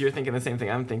interested if you're thinking the same thing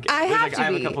I'm thinking. I There's, have like, to I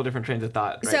have be. a couple different trains of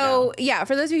thought right So now. yeah,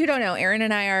 for those of you who don't know, Erin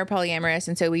and I are polyamorous,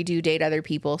 and so we do date other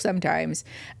people sometimes.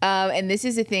 And this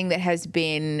is a thing that has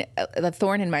been a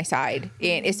thorn in my side,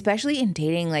 especially in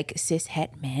dating like cis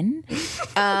het men.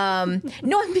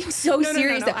 No, I'm being so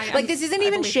serious. no, though. I am. Like this isn't I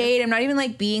even believe shade. I'm not even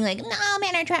like being like, no,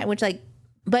 man, I tried. Which like,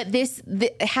 but this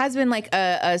has been like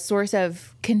a source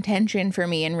of contention for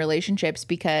me in relationships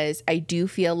because I do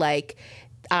feel like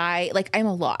I'm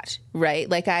a lot, right?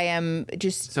 Like I am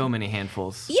just So many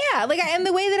handfuls. yeah, like I am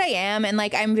the way that I am, and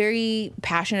like I'm very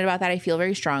passionate about that. I feel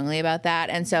very strongly about that,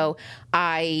 and so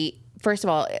I first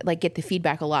of all like get the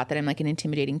feedback a lot that I'm like an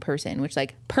intimidating person, which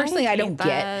like personally I hate don't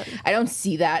that. get. I don't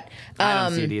see that. I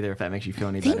don't see it either. If that makes you feel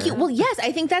any Thank better. you. Well, yes,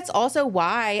 I think that's also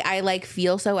why I like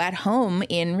feel so at home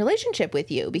in relationship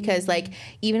with you because like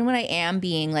even when I am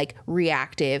being like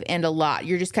reactive and a lot,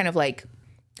 you're just kind of like,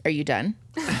 are you done?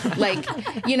 Like,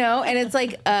 you know, and it's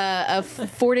like a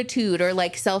fortitude or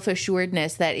like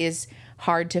self-assuredness that is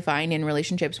hard to find in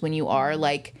relationships when you are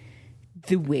like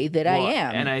the way that I Well,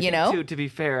 am, and I you think know? too, to be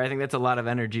fair, I think that's a lot of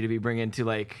energy to be bringing to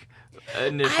like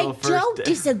initial I first. don't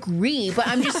disagree, but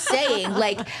I'm just saying,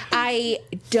 like, I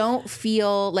don't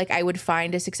feel like I would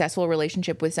find a successful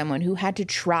relationship with someone who had to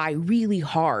try really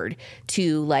hard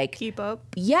to, like, keep up.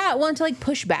 yeah, well, and to, like,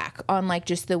 push back on, like,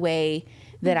 just the way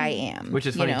that I am. Which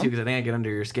is you funny know? too, because I think I get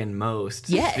under your skin most.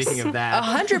 Yes. Speaking of that,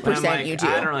 100% when I'm like, you do.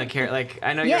 I don't really care. Like,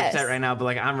 I know Yes. you're upset right now, but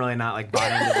like, I'm really not like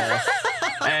bought into this.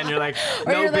 And you're like,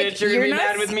 no, you're like, bitch, you're gonna be you're not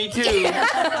mad with me too.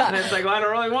 And it's like, well, I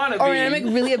don't really want to be. Or I'm like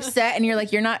really upset, and you're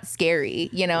like, you're not scary,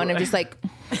 you know? And I'm just like,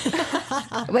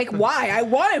 why? I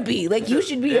want to be. Like, you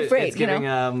should be afraid, It's you giving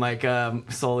know?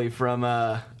 Sully from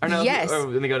or no, Yes. or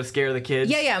when they go to scare the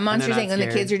kids. Yeah, and Monsters they're Inc. not When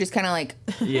the kids scared. are just kind of like,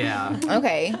 Yeah.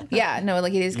 okay, yeah, no,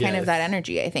 like it is kind of Yes. that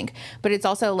energy, I think. But it's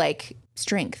also like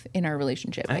strength in our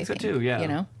relationship. I think so too. Yeah. You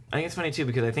know? I think it's funny too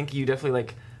because I think you definitely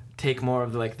like take more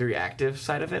of the like the reactive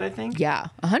side of it. I think. Yeah,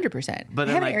 100%. But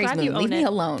I then, have an like- Aries Glad moon. you Leave own me it.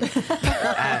 alone.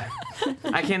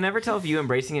 I can never tell if you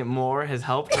embracing it more has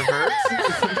helped or hurt.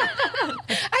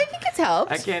 I think it's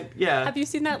helped. I can't. Yeah. Have you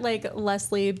seen that like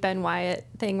Leslie Ben Wyatt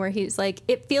thing where he's like,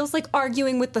 it feels like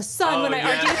arguing with the sun Oh, when I yeah.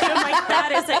 argue with him? Like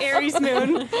that is an Aries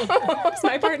moon. So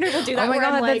my partner will do that. Oh my where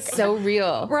god, I'm like, that's so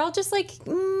real. we're all just like,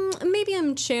 maybe maybe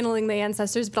I'm channeling the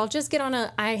ancestors, but I'll just get on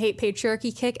a I hate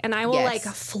patriarchy kick and I will Yes.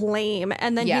 like flame.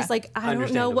 And then he's like, I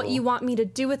don't know what Understandable. you want me to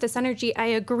do with this energy. I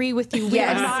agree with you. We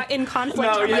Yes. are not in conflict.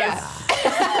 No, on yes.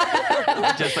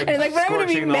 Just like, And like, but I'm gonna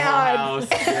be scorching the whole mad. house.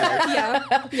 Yeah.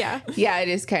 this. Yeah. Yeah, it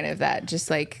is kind of that. Just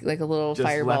like a little Just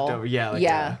fireball. leftover. Yeah. Like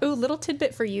yeah. Ooh, little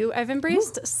tidbit for you. I've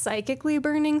embraced psychically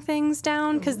burning things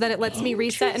down because then it lets me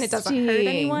reset and it doesn't hurt Interesting.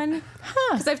 anyone.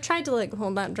 Because I've tried to like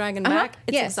hold that dragon back.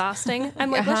 It's Yes. exhausting. I'm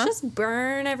like, let's just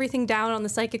burn everything down on the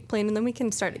psychic plane and then we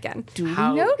can start again. Duly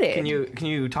How noted. can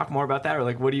you talk more about that, or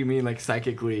like what do you mean like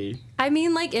psychically? I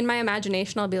mean, like in my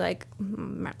imagination, I'll be like,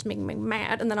 that's making me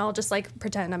mad, and then I'll just like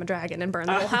pretend I'm a dragon and burn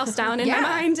the whole house down in Yeah. my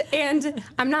mind. And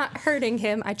I'm not hurting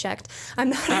him. I checked. I'm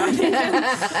not hurting him.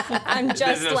 I'm There's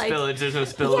just no like, spillage. There's no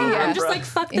spill. yeah, I'm just like,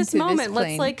 fuck this Into this moment. Let's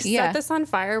plane. like Yeah. set this on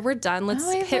fire. We're done. Let's Oh,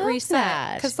 I hit love reset.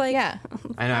 that. Because like, yeah.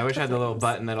 I know. I wish I had the little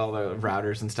button that all the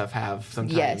routers and stuff have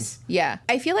sometimes. Yes. Yeah.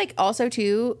 I feel like also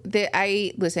too that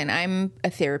I'm a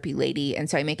therapy lady, and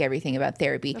so I make everything about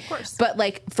therapy. Of course. But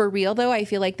like for real though, I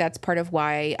feel like that's part of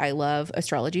why I love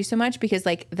astrology so much, because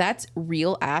like that's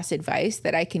real ass advice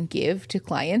that I can give to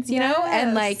clients, you know? And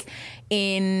Yes. like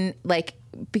in like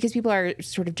because people are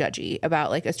sort of judgy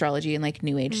about like astrology and like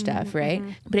new age stuff, right?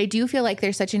 But I do feel like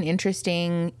there's such an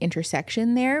interesting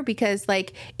intersection there, because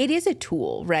like it is a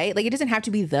tool, right? Like it doesn't have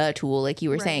to be the tool like you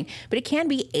were saying, but it can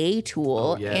be a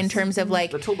tool yes. in terms of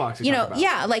like The toolbox we you know, talk about.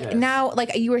 yeah, like Yes. now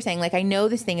like you were saying, like I know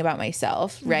this thing about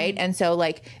myself, right? And so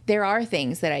like there are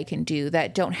things that I can do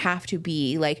that don't have to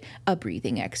be like a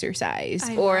breathing exercise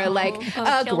I or know. like Oh,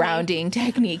 a kill me. grounding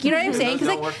technique. You know what I'm saying? Those Because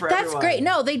don't work like for that's everyone. great.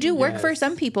 No, they do work for Yes.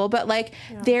 some people, but like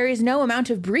there is no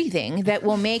amount of breathing that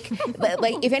will make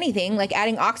like if anything, like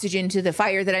adding oxygen to the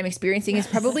fire that I'm experiencing is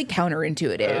probably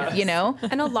counterintuitive, you know?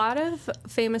 and a lot of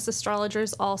famous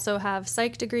astrologers also have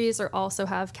psych degrees or also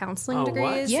have counseling Oh, what?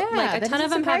 degrees. Yeah, like a that ton of doesn't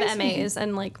them have surprise me. MAs,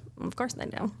 and like, of course they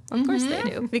do. Of course they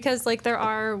do. Because like there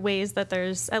are ways that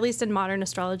there's, at least in modern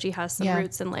astrology, has some Yeah.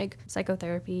 roots in like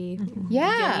psychotherapy,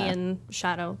 Yeah. and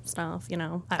shadow stuff, you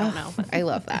know. I don't know. But I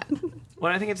love that.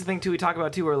 Well, I think it's the thing too we talk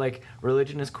about too, where like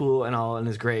religion is cool and all and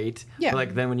is great. Yeah. But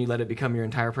like then when you let it become your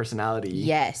entire personality.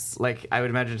 Yes. Like I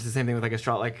would imagine it's the same thing with like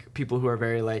like people who are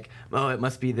very like, oh, it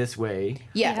must be this way.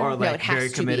 Yeah. Or No, like it has very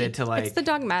to committed be. to like. it's the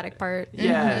dogmatic part.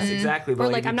 Yes, exactly. But Or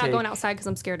like if I'm you not take- going outside because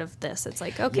I'm scared of this. It's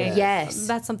like, okay, Yeah. Yes.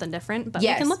 that's something different, but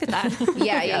Yes. we can look at that. Yeah,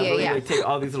 Yeah, yeah, but when you, yeah. like take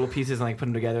all these little pieces and like put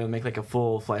them together and make like a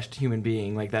full-fleshed human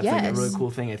being. Like that's like a Yes. really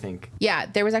cool thing, I think. Yeah,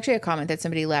 there was actually a comment that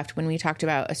somebody left when we talked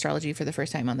about astrology for the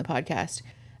first time on the podcast.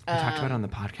 We talked about it on the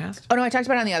podcast. Oh no, I talked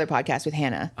about it on the other podcast with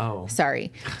Hannah. Oh.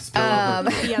 Sorry. Spill over.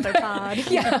 The other pod.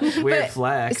 Weird but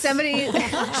flex. Somebody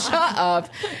shut up.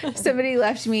 Somebody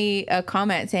left me a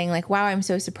comment saying like, "Wow, I'm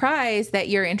so surprised that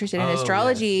you're interested in Oh,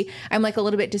 astrology. I'm like a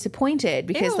little bit disappointed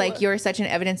because Ew. like you're such an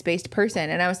evidence-based person."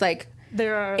 And I was like,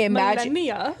 There are Imagine-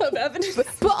 millennia of evidence.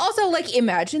 but also like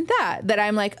imagine that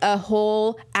I'm like a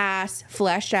whole ass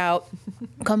fleshed out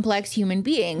complex human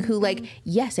being who like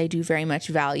yes I do very much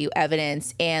value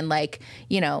evidence and like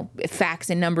you know facts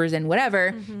and numbers and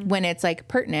whatever when it's like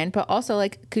pertinent, but also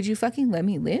like could you fucking let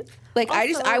me live? Like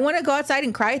Also- I want to go outside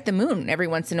and cry at the moon every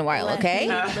once in a while, okay?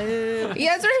 Yeah,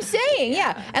 that's what I'm saying.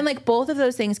 Yeah. And like both of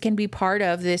those things can be part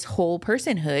of this whole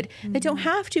personhood that don't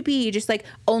have to be just like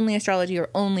only astrology or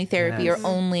only therapy Yes. or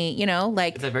only, you know,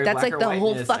 like It's a very that's black like or the whole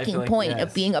whiteness, I fucking feel like, point yes.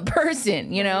 of being a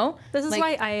person, you know? This is Like-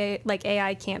 why I like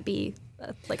AI can't be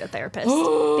like a therapist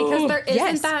because there isn't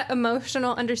Yes. that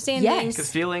emotional understanding. Yes. Because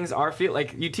feelings are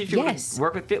like you teach people Yes. to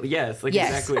work with feelings. Yes, like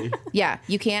Yes. exactly. Yeah.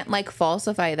 You can't like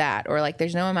falsify that or like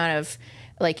there's no amount of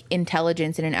like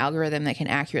intelligence in an algorithm that can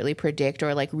accurately predict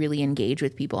or like really engage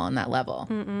with people on that level.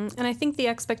 And I think the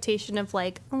expectation of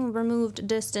like removed,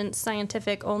 distant,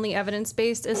 scientific, only evidence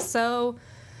based is so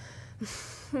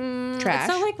Trash.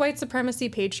 it's so like white supremacy,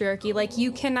 patriarchy. Like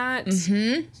you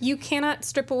cannot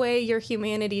strip away your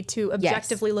humanity to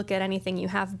objectively look at anything. You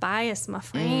have bias, my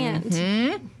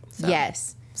friend.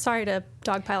 Yes. Sorry to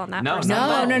dogpile on that No, person.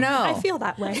 no, but no. I feel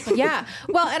that way. Yeah.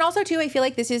 Well, and also too, I feel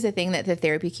like this is a thing that the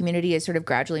therapy community is sort of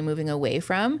gradually moving away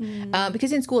from,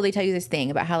 because in school they tell you this thing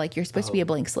about how like you're supposed to be a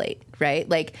blank slate, right?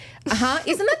 Like,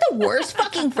 isn't that the worst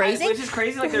fucking phrasing? Which is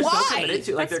crazy. Like they're Why? so committed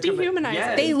to. Like That's they're dehumanizing.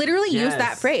 Yes. They literally use Yes.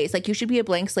 that phrase. Like you should be a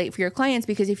blank slate for your clients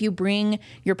because if you bring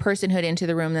your personhood into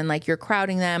the room, then like you're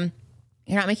crowding them.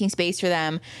 You're not making space for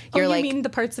them. You're you like mean the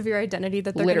parts of your identity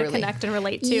that they're going to Literally. connect and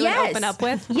relate to and open up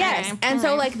with? Yes. Okay. And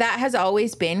so like that has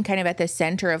always been kind of at the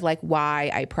center of like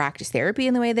why I practice therapy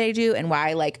in the way that I do and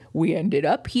why like we ended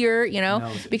up here, you know,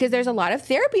 No. because there's a lot of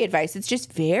therapy advice. It's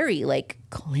just very like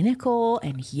clinical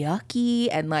and yucky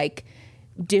and like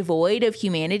devoid of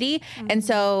humanity. And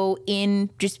so in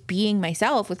just being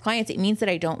myself with clients, it means that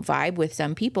I don't vibe with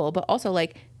some people, but also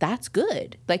like that's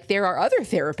good. Like there are other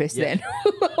therapists then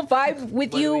who will vibe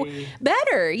with you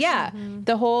better. Yeah.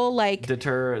 The whole like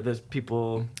deter the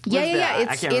people. Yeah.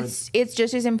 It's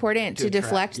just as important to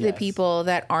deflect the people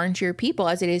that aren't your people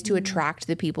as it is to attract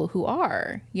the people who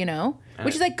are, you know,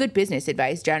 which is like good business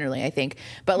advice generally, I think,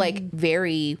 but like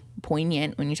very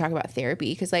poignant when you talk about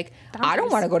therapy. Cause like, I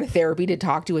don't want to go to therapy to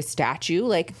talk to a statue.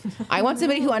 Like I want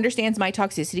somebody who understands my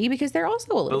toxicity because they're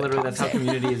also a little bit toxic. That's how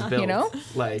community is built. You know?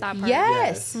 Like,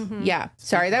 yes. Yeah.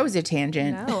 Sorry, that was a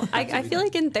tangent. No, I feel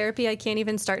like in therapy, I can't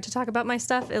even start to talk about my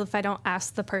stuff if I don't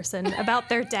ask the person about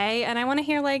their day. And I want to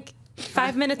hear like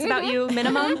 5 minutes about you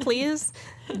minimum, please.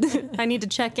 I need to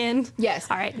check in. Yes.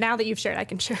 All right. Now that you've shared, I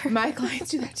can share. My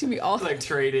clients do that to me all the time. like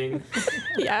trading.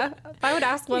 Yeah. I would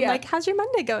ask one, like, how's your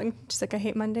Monday going? She's like, I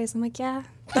hate Mondays. I'm like, yeah,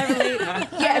 I relate.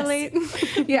 I relate.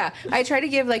 Yeah. I try to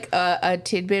give like a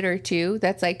tidbit or two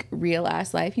that's like real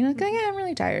ass life. You know, like, yeah, I'm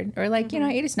really tired. Or like, you know,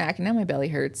 I ate a snack and now my belly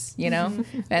hurts, you know?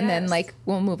 And then like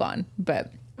we'll move on.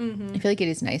 But I feel like it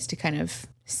is nice to kind of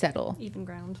settle. Even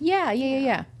ground.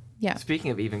 Yeah.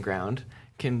 Speaking of even ground,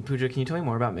 Pooja, can you tell me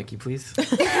more about Mickey, please?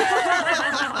 Let's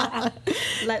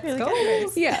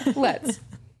go. Yeah, let's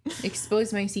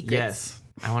expose my secrets. Yes.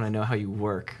 I want to know how you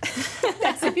work.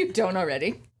 That's if you don't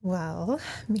already. Well,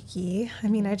 Mickey, I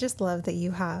mean, I just love that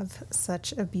you have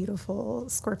such a beautiful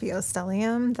Scorpio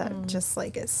stellium that just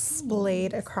like is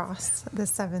splayed across the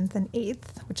 7th and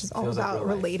 8th, which is all Feels like about real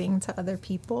life. relating to other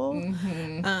people.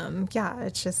 Yeah,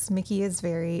 it's just Mickey is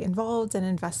very involved and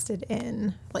invested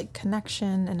in like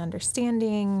connection and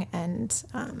understanding and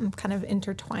kind of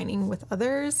intertwining with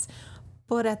others.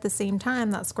 But at the same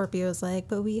time, that Scorpio is like,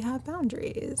 but we have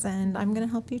boundaries and I'm going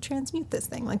to help you transmute this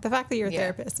thing. Like the fact that you're a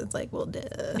therapist, it's like, well, duh.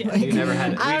 Like, You never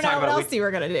had it. I don't know what else you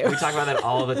were going to do. We talk about that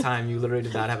all the time. You literally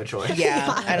did not have a choice.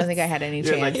 Yeah, I don't think I had any You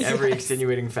had chance. like every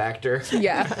extenuating factor.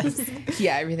 Yeah.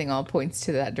 Yeah, everything all points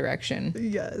to that direction.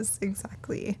 Yes,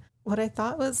 exactly. What I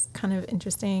thought was kind of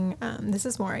interesting, this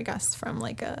is more, I guess, from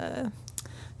like a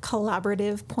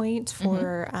collaborative point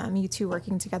for you two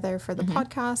working together for the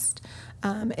podcast,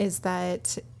 is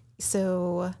that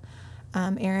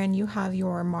Erin, you have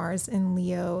your Mars in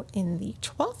Leo in the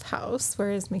 12th house,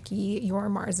 whereas Mickey, your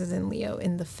Mars is in Leo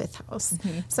in the 5th house.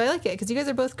 So I like it because you guys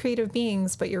are both creative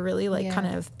beings, but you're really like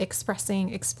kind of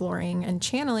expressing, exploring, and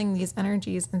channeling these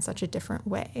energies in such a different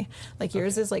way. Like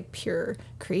yours is like pure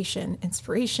creation,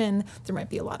 inspiration. There might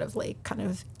be a lot of like kind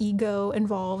of ego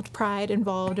involved, pride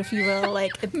involved, if you will.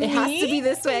 Like it has to be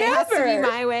this way. It has to be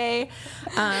my way.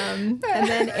 And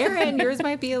then Erin, yours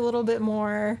might be a little bit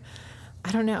more,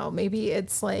 I don't know, maybe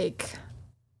it's like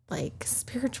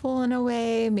spiritual in a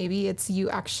way. Maybe it's you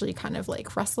actually kind of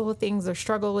like wrestle with things or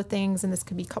struggle with things. And this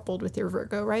could be coupled with your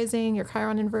Virgo rising, your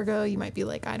Chiron in Virgo. You might be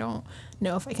like, I don't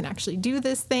know if I can actually do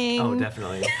this thing. Oh,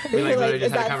 definitely. We like literally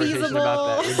just had a conversation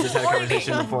about that. We just had a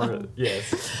conversation before.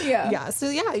 Yes. Yeah. So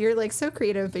yeah, you're like so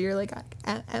creative, but you're like,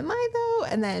 am I though?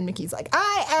 And then Mickey's like,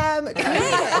 I am creative.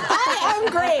 I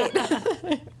am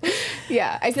great.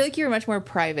 Yeah. I feel like you're much more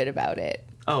private about it.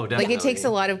 Oh, definitely. Like it takes a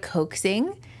lot of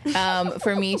coaxing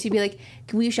for me to be like,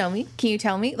 can you show me? Can you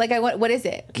tell me? Like, what is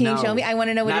it? Can you show me? I want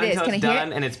to know what Not it is. until Can I it's hear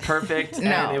done it? and it's perfect No,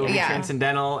 and it will be yeah.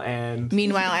 transcendental and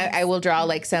Meanwhile, I will draw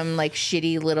like some like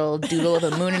shitty little doodle of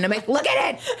a moon and I'm like, look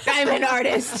at it. I'm an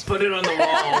artist. put it on the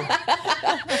wall.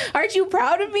 Aren't you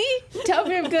proud of me? Tell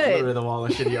me I'm Literally good. the wall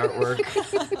of shitty artwork.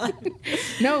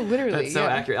 No, literally. That's so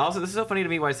accurate. Also, this is so funny to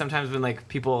me why sometimes when like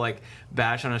people like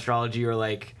bash on astrology or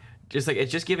like just like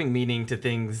it's just giving meaning to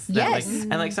things that Yes. like and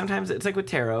like sometimes it's like with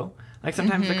tarot. Like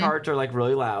sometimes the cards are like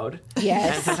really loud.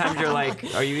 Yes. And sometimes you're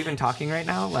like, are you even talking right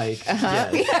now? Like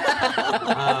yes.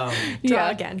 Draw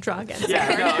again. Yeah,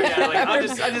 no, yeah, like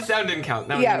I just sound didn't count.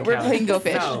 That one Yeah, didn't we're count. playing Go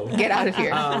Fish. No. Get out of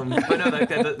here. But no,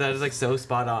 that is like so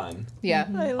spot on. Yeah.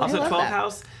 Also, I love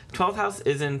 12th that. 12th house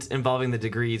isn't involving the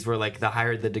degrees where like the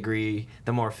higher the degree,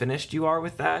 the more finished you are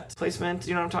with that placement.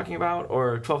 You know what I'm talking about?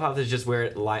 Or 12th house is just where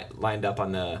it lined up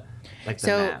on the like the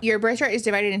So map. your birth chart is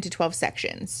divided into 12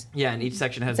 sections. Yeah, and each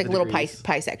section has It's like the little degrees.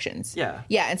 pie sections. Yeah.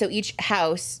 Yeah, and so each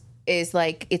house is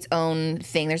like its own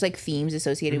thing. There's like themes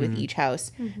associated with each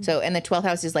house. So, and the 12th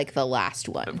house is like the last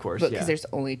one. Of course, Because yeah. there's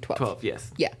only 12. 12,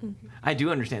 yes. Yeah. I do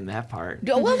understand that part.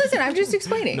 Oh, well, listen, I'm just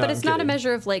explaining. No. But it's I'm not a kidding.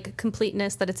 measure of like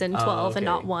completeness that it's in 12 and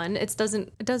not okay. 1. It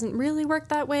doesn't really work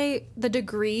that way. The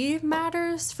degree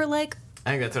matters for like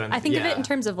I think that's what I'm I think of yeah. it in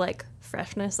terms of like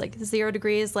freshness. Like 0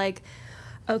 degrees, like,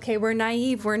 okay, we're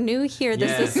naive, we're new here. This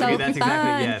Yes, is so okay, that's fun.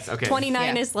 exactly- yes, okay.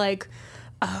 29 Yeah. is like,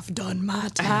 I've done my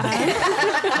time.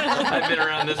 I've been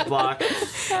around this block.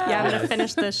 Yeah, I'm gonna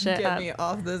finish this shit Get up. me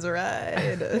off this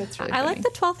ride. That's really I like the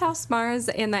 12th house Mars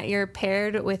and that you're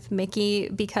paired with Mickey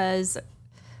because,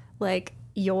 like,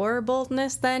 your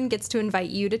boldness then gets to invite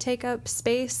you to take up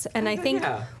space. And I think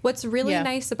yeah. what's really Yeah.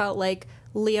 nice about, like,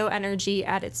 Leo energy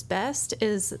at its best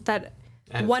is that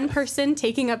At its one best. person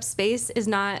taking up space is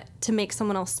not to make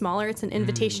someone else smaller. It's an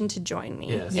invitation to join me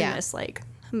Yes. in Yeah. this, like,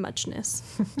 muchness.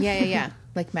 Yeah.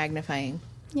 Like magnifying.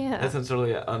 Yeah. That sounds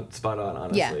totally spot on,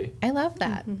 honestly. Yeah, I love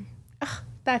that. Ugh,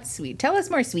 that's sweet. Tell us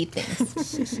more sweet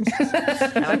things.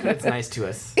 I like when it's nice to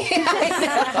us.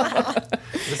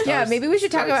 Yeah, maybe we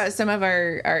should talk about some of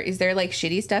our. Is there like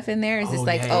shitty stuff in there? Is this Oh,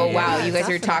 like, yeah, oh yeah, wow, yeah, you guys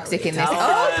are toxic in this? Tell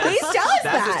Oh, us. please tell us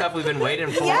That's the that. stuff we've been waiting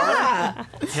for. Yeah.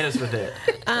 Hit us with it.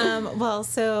 Well,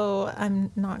 so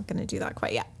I'm not going to do that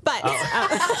quite yet. But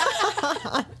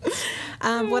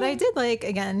what I did like,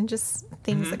 again, just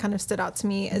things that kind of stood out to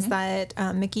me is that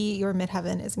Mickey, your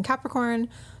midheaven is in Capricorn.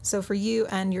 So for you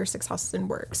and your 6th house is in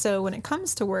work. So when it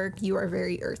comes to work, you are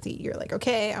very earthy. You're like,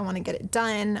 okay, I want to get it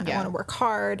done. Yeah. I want to work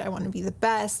hard. I want to be the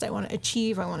best. I want to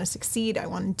achieve. I want to succeed. I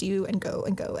want to do and go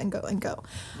and go and go and go.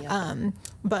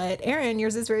 But Erin,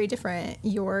 yours is very different.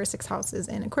 Your 6th house is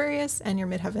in Aquarius and your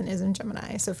midheaven is in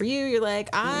Gemini. So for you, you're like,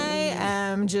 I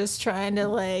am just trying to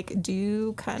like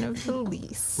do kind of the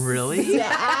least. Really? Yeah,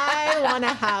 I want to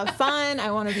have fun. I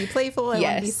want to be playful. I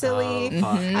want to be Yes. silly. Fuck.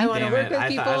 I want to Damn work it. with I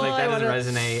people. thought, I was like, that wanna-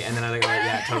 doesn't resonate. And then I was like, oh,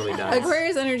 yeah, it totally does.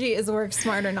 Aquarius energy is work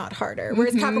smarter, not harder.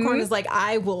 Whereas Capricorn is like,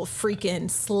 I will freaking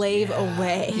slave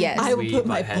away. Yes. I will Sweet put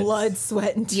my buttheads. blood,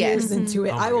 sweat, and tears Yes. into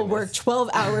it. Oh my I will work goodness.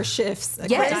 12-hour shifts.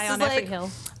 Aquarius Die is on every like, hill.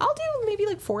 I'll do maybe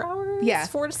like 4 hours, Yeah.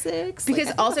 4 to 6. Because Like, I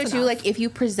think also that's too, enough. like if you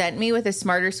present me with a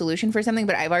smarter solution for something,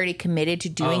 but I've already committed to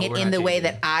doing Oh, it we're in not the way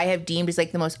changing. that I have deemed is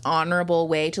like the most honorable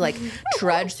way to like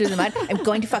trudge through the mud, I'm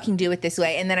going to fucking do it this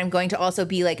way, and then I'm going to also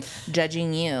be like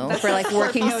judging you for like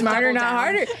working smarter, double not down.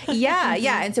 harder.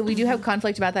 Yeah, and so we do have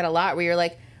conflict about that a lot. Where you're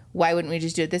like, why wouldn't we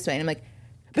just do it this way? And I'm like,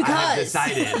 because I have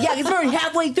decided. Yeah, because we're already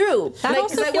halfway through. That Like,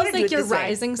 also 'cause I wanna feels do like it your this way.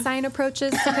 rising sign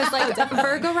approaches because like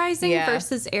Virgo rising Yeah.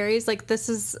 versus Aries, like this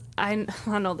is I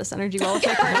don't know this energy well with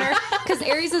my partner because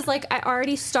Aries is like I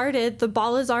already started, the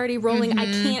ball is already rolling, I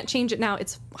can't change it now.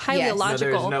 It's highly Yes. No, No,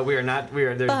 illogical.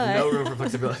 there's no room for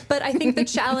flexibility. But I think the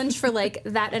challenge for like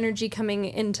that energy coming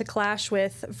into clash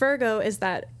with Virgo is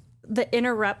that the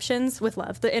interruptions with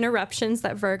love, the interruptions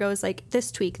that Virgo is like this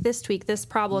tweak, this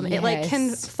problem, it like can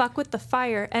Yes. fuck with the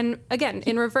fire. And again,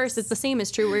 in reverse, it's the same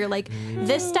is true where you're like,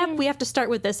 this step we have to start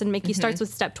with this, and Mickey starts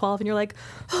with step 12, and you're like,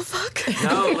 oh fuck.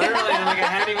 No, literally, I'm like,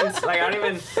 I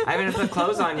haven't even put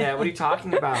clothes on yet. What are you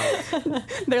talking about?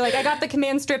 They're like, I got the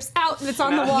command strips out. It's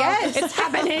on the wall. Yes. It's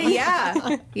happening.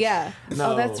 Yeah.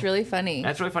 No. Oh, that's really funny.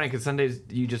 That's really funny because some days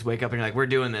you just wake up and you're like, we're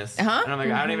doing this. Uh-huh. And I'm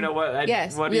like, I don't even know what.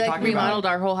 Yes, what are we you like talking remodeled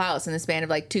about? our whole house in the span of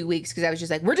like 2 weeks because I was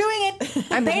just like, we're doing it.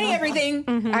 I'm painting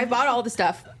everything. I bought all the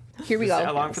stuff. Here we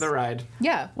go. Along for the ride.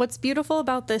 Yeah. What's beautiful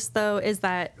about this though is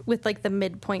that with like the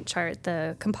midpoint chart,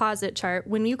 the composite chart,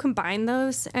 when you combine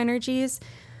those energies,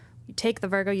 you take the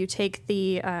Virgo, you take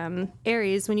the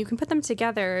Aries, when you can put them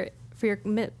together for your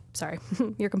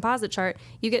your composite chart,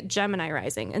 you get Gemini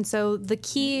rising. And so the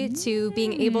key to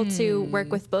being able to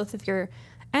work with both of your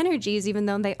energies, even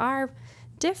though they are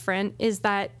different, is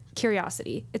that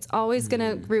curiosity. It's always going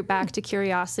to root back to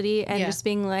curiosity and Yeah. just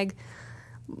being like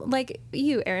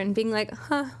you, Erin, being like,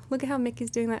 huh, look at how Mickey's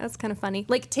doing that. That's kind of funny.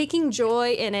 Like taking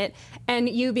joy in it, and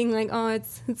you being like, oh,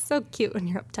 it's so cute when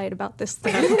you're uptight about this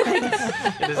thing.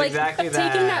 It is like exactly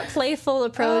that. taking that playful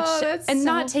approach Oh, that's and so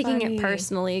not taking funny. it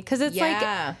personally, because it's like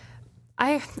Yeah.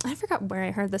 I forgot where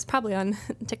I heard this, probably on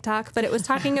TikTok, but it was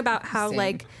talking about how Same.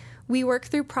 like we work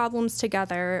through problems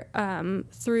together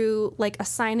through like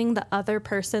assigning the other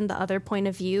person the other point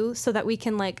of view so that we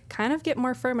can like kind of get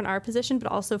more firm in our position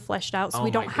but also fleshed out so Oh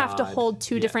we don't my have to God. hold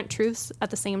two Yeah. different truths at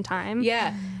the same time.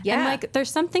 Yeah. Yeah. And like there's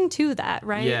something to that,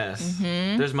 right? Yes.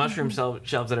 There's mushroom shelves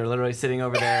that are literally sitting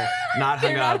over there, not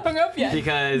hung not up. hung up yet.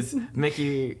 Because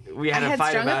Mickey, we had I a had fight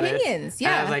strong about opinions, it.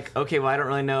 And I yeah. was like, okay, well, I don't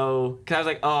really know. Because I was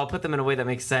like, oh, I'll put them in a way that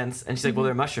makes sense. And she's like, well,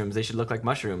 they're mushrooms. They should look like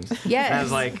mushrooms. Yes. And I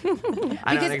was like,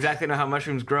 I don't exactly know how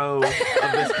mushrooms grow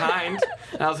of this kind.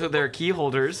 And also, they're key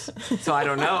holders, so I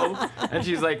don't know. And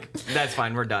she's like, that's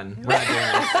fine. We're done. We're not doing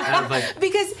this. And I was like,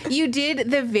 Because you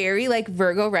did the very like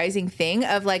Virgo rising thing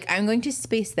of like I'm going to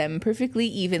space them perfectly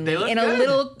evenly They look in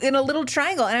good. a little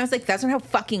triangle, and I was like, that's not how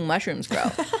fucking mushrooms grow.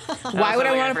 Why would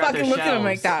like, I I want to forgot fucking their look at them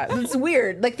like shells. that? It's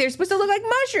weird. Like they're supposed to look like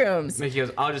mushrooms. Mickey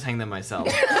goes, I'll just hang them myself.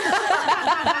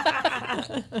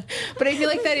 But I feel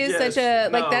like that is Yes. such a,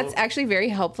 like, No. that's actually very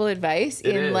helpful advice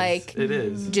in is. like, It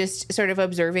is. just sort of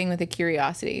observing with a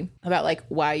curiosity about like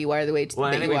why you are the way Well,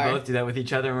 I that think you we are. both do that with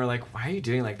each other, and we're like, "Why are you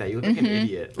doing like that? You look like an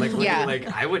idiot." Like, Yeah. like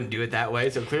I wouldn't do it that way.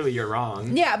 So clearly, you're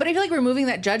wrong. Yeah, but I feel like removing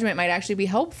that judgment might actually be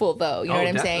helpful, though. You know Oh, what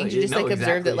I'm saying? To definitely. just No, like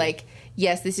observe that, exactly. like,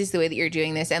 yes, this is the way that you're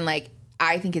doing this, and like,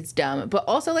 I think it's dumb, but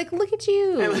also like, look at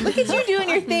you, look at you doing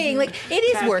your thing. Like, it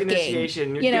is Task working.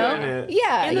 initiation, you're you know? doing it.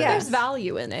 Yeah, And that yeah. there's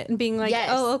value in it and being like, Yes.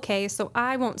 oh, okay, so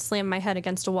I won't slam my head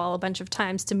against a wall a bunch of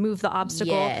times to move the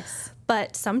obstacle. Yes.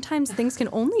 But sometimes things can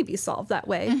only be solved that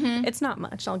way. It's not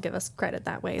much. I'll give us credit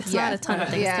that way. It's Yeah. not a ton of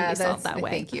things Yeah, can be solved that's- that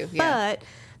way. thank you. Yeah. But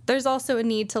there's also a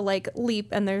need to like leap,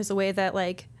 and there's a way that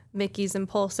like Mickey's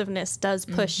impulsiveness does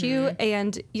push you,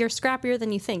 and you're scrappier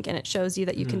than you think, and it shows you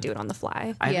that you can do it on the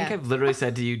fly. I Yeah. think I've literally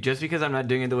said to you, just because I'm not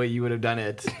doing it the way you would have done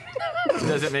it,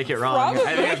 doesn't make it wrong.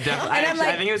 I think I've definitely. And I'm like,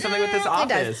 I think it was something with this it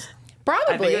does. office. I think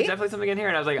Probably. it was definitely something in here,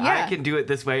 and I was like, Yeah. I can do it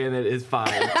this way, and it is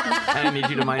fine. And I need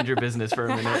you to mind your business for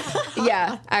a minute.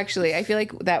 Yeah, actually, I feel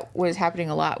like that was happening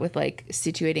a lot with like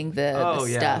situating the Oh,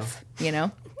 yeah. stuff, you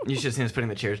know? You should have seen us putting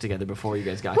the chairs together before you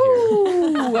guys got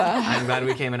here. I'm glad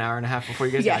we came an hour and a half before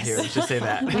you guys got Yes. here. Let's just say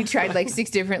that. We tried like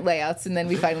 6 different layouts and then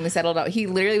we finally settled out. He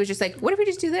literally was just like, what if we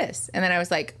just do this? And then I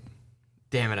was like,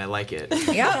 Damn it, I like it.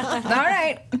 yeah, all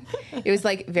right. It was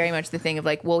like very much the thing of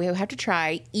like, well, we have to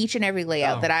try each and every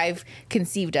layout Oh. that I've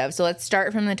conceived of. So let's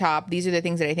start from the top. These are the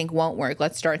things that I think won't work.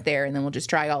 Let's start there and then we'll just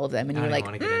try all of them. And I you're don't like,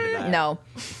 want to get into that. no.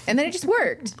 And then it just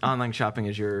worked. Online shopping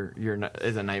is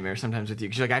is a nightmare sometimes with you.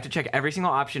 'Cause you're like, I have to check every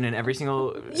single option and every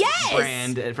single Yes!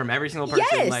 brand from every single person.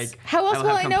 Yes. Like, How else will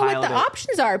will have I know what compiled the it.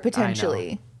 options are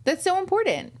potentially? That's so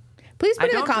important. Please put I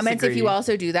in the don't comments if disagree. you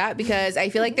also do that because I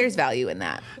feel like there's value in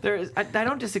that. I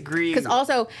don't disagree. Because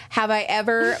also, have I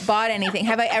ever bought anything?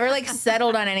 Have I ever like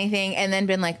settled on anything and then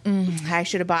been like, I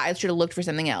should have looked for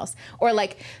something else, or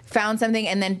like found something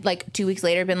and then like 2 weeks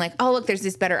later been like, oh look, there's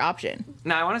this better option.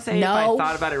 Now I want to say No. if I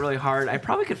thought about it really hard, I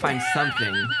probably could find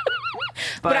something.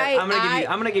 But I'm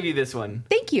gonna give you this one.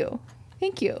 Thank you.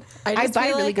 Thank you. I just buy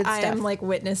feel really like good I stuff. am like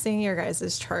witnessing your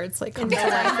guys' charts like come to life.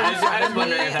 I was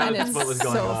wondering if that and was it's what was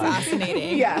going so on.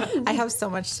 fascinating. Yeah. I have so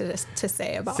much to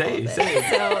say about all Say, of say. it.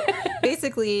 So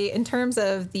basically, in terms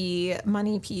of the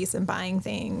money piece and buying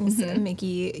things,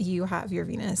 Mickey, you have your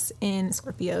Venus in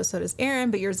Scorpio, so does Aaron,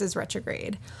 but yours is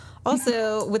retrograde.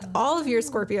 Also, with all of your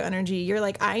Scorpio energy, you're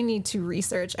like, I need to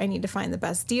research. I need to find the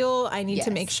best deal. I need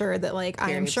to Yes. make sure that like I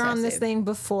Very am sure on this obsessive. thing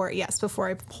before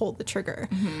I pull the trigger.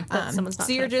 That someone's not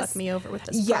so you're trying to just fuck me over with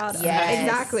this Yes, product. Yes.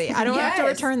 exactly. I don't have to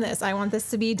Yes. return this. I want this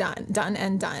to be done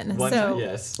and done. One so time,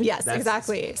 yes. yes, That's-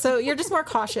 exactly. So you're just more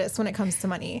cautious when it comes to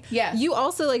money. Yeah. You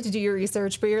also like to do your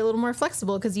research, but you're a little more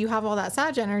flexible because you have all that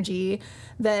Sag energy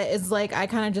that is like, I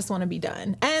kind of just want to be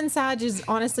done. And Sag is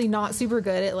honestly not super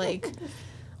good at like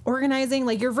organizing.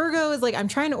 Like your Virgo is like, I'm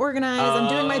trying to organize, I'm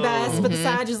doing my best, but the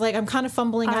Sag is like, I'm kind of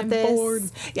fumbling at I'm this. bored.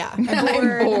 Yeah, I'm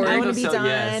bored. bored. I want to Virgo's be so- done.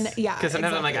 yes. Yeah, Because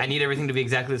sometimes I'm like, I need everything to be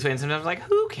exactly this way, and sometimes I'm like,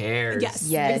 who cares? Yes,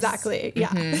 Yes. exactly.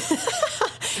 Yeah.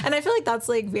 And I feel like that's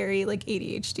like very like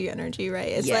ADHD energy, right?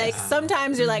 It's Yes. like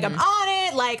sometimes you're like, I'm on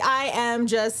it, like I am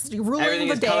just ruling Everything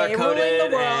the is day, ruling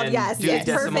color-coded the world. and Yes, Dewey yes,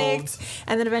 Decimal. perfect.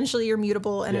 And then eventually your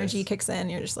mutable energy Yes. kicks in.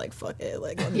 You're just like, fuck it,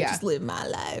 like let me Yeah. just live my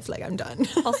life, like I'm done.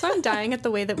 Also, I'm dying at the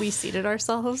way that we seated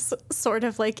ourselves, sort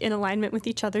of like in alignment with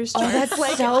each other's Oh, charts. that's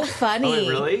like, so funny. Oh, wait,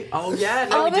 really? Oh, yeah.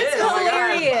 No, Oh, we that's did. Oh, my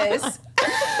God. hilarious.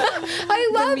 I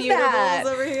love Mutables that.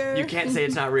 over here. You can't say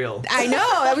it's not real. I know.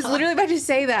 I was literally about to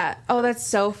say that. Oh, that's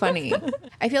so funny.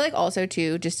 I feel like also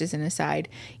too, just as an aside,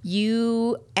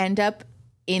 you end up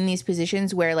in these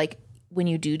positions where like when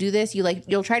you do this,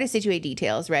 you'll try to situate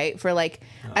details, right? For like,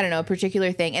 I don't know, a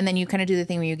particular thing. And then you kind of do the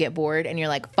thing where you get bored and you're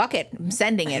like, fuck it, I'm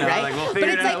sending it, No, right? like, we'll figure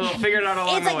it out. We'll figure it out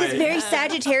along it's the like way. this very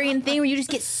Sagittarian thing where you just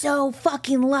get so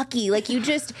fucking lucky. Like you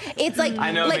just, it's like,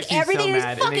 I know, it like makes you so everything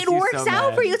mad. just It makes fucking you works so out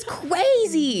mad. for you. It's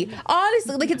crazy.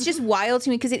 Honestly, like it's just wild to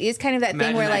me because it is kind of that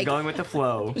Imagine thing where that like, going with the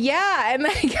flow. yeah, and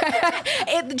like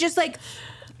it just like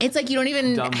it's like you don't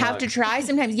even Dumb have luck. to try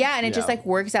sometimes. Yeah, and it just Yeah. like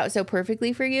works out so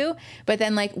perfectly for you. But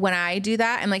then like when I do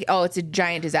that, I'm like, oh, it's a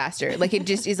giant disaster. Like it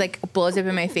just is like blows up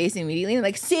in my face immediately. I'm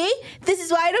like, see, this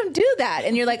is why I don't do that.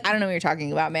 And you're like, I don't know what you're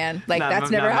talking about, man. Like that's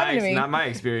never happened to me. Not my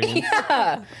experience.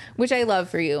 Yeah, which I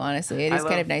love for you. Honestly, it I is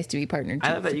kind love- of nice to be partnered.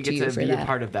 I love that you get to for be that. a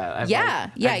part of that.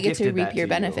 Yeah, yeah, I've you get to gifted reap that your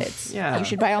to you. benefits. Yeah. You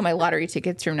should buy all my lottery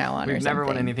tickets from now on or We've something. never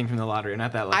won anything from the lottery.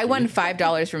 Not that lucky. I won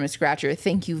 $5 from a scratcher.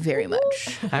 Thank you very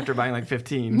much. after buying like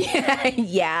 15.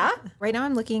 Yeah. Right now,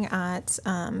 I'm looking at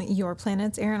your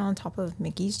planets, Aaron, on top of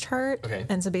Mickey's chart. Okay.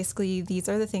 And so basically, these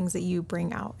are the things that you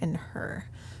bring out in her.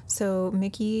 So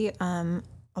Mickey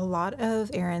a lot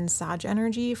of Erin's Sag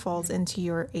energy falls into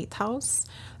your 8th house,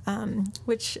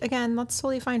 which again, that's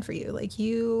totally fine for you. Like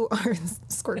you are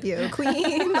Scorpio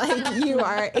queen, like you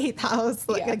are 8th house,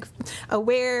 like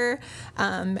aware,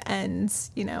 and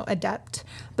adept.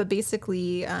 But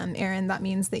basically, Erin, that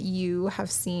means that you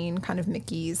have seen kind of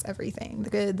Mickey's everything, the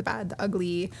good, the bad, the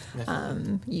ugly.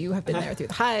 You have been there through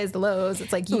the highs, the lows.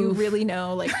 It's like you really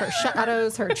know like her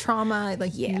shadows, her trauma,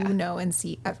 like you know and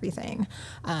see everything.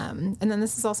 And then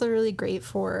this is also really great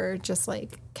for just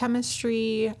like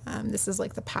chemistry. This is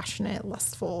like the passionate,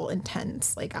 lustful,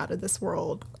 intense, like out of this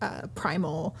world,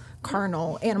 primal,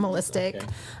 carnal, animalistic.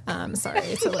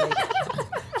 Sorry to like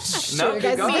No, you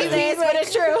guys go ahead. these, but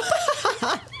it's true.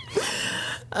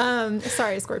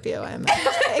 Sorry, Scorpio, I'm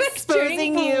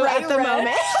exposing you at the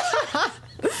moment.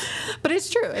 But it's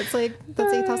true. It's like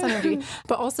that's 8th house energy.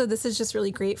 But also this is just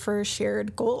really great for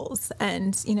shared goals.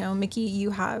 And, Mickey,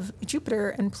 you have Jupiter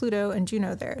and Pluto and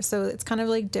Juno there. So it's kind of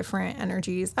like different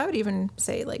energies. I would even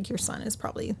say like your sun is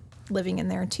probably living in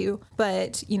there too.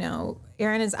 But,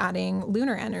 Erin is adding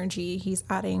lunar energy. He's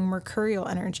adding mercurial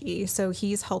energy. So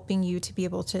he's helping you to be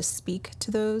able to speak to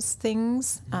those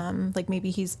things. Like maybe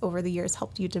he's over the years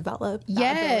helped you develop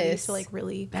that ability to like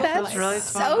really. That's really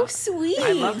so fun. sweet.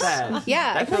 I love that.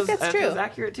 Yeah, I feel like that's true. That feels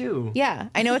accurate too. Yeah,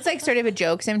 I know it's like sort of a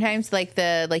joke sometimes, like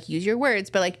use your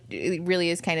words, but like it really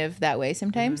is kind of that way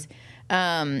sometimes.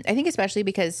 I think especially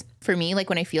because for me, like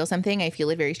when I feel something, I feel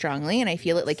it very strongly and I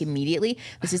feel it like immediately.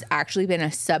 This has actually been a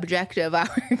subject of our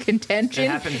contention. It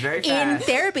happens very in fast.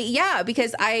 therapy. Yeah,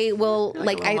 because I will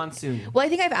like a monsoon. Well, I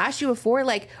think I've asked you before,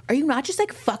 like, are you not just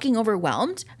like fucking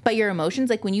overwhelmed by your emotions?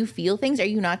 Like when you feel things, are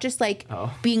you not just like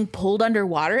being pulled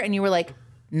underwater? And you were like,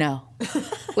 no,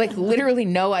 like literally,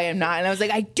 no, I am not. And I was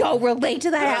like, I don't relate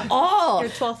to that at all. Your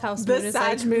 12th house moon The is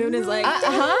Sag like, moon is like,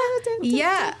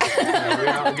 Yeah.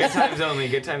 Good times only.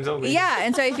 Good times only. Yeah,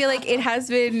 and so I feel like it has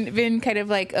been kind of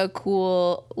like a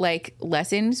cool like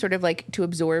lesson, sort of like to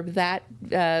absorb that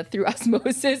through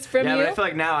osmosis from you. Yeah, but I feel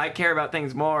like now I care about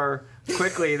things more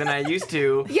quickly than I used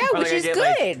to. Yeah, or, which I is get,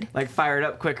 good. Like fired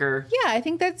up quicker. Yeah, I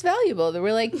think that's valuable that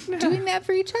we're like doing that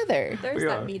for each other. there's We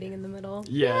that are. meeting in the middle.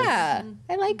 Yes. Yeah,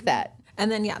 I like that.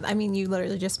 And then, you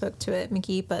literally just spoke to it,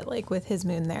 Mickey, but like with his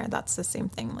moon there, that's the same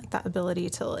thing, like that ability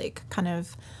to like kind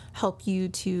of help you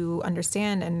to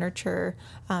understand and nurture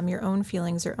your own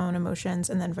feelings, your own emotions,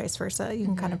 and then vice versa. You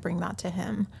can kind of bring that to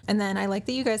him. And then I like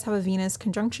that you guys have a Venus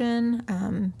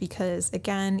conjunction because,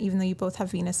 again, even though you both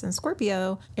have Venus in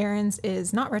Scorpio, Erin's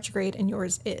is not retrograde and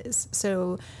yours is.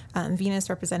 So Venus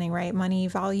representing, right, money,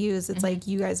 values, it's like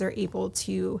you guys are able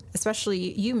to,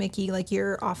 especially you, Mickey, like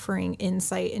you're offering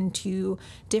insight into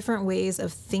different ways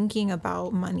of thinking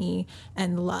about money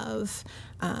and love.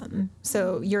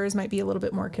 So yours might be a little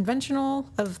bit more conventional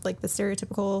of like the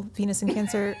stereotypical Venus in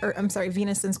Cancer, or I'm sorry,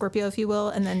 Venus in Scorpio, if you will.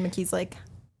 And then Mickey's like,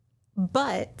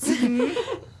 but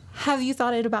have you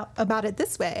thought about it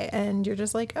this way? And you're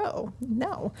just like, oh,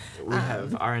 no. We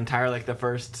have our entire like the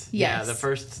first Yes. the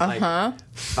first like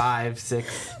 5-6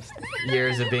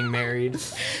 years of being married.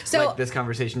 So- like this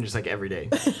conversation just like every day.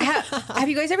 Have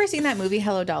you guys ever seen that movie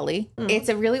Hello Dolly? It's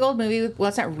a really old movie. Well,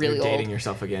 it's not really You're old. dating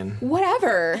yourself again.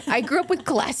 Whatever. I grew up with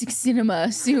classic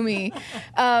cinema, sue me.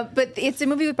 But it's a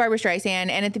movie with Barbara Streisand,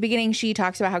 and at the beginning she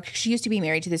talks about how she used to be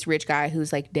married to this rich guy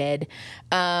who's like dead.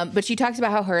 But she talks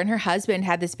about how her and her husband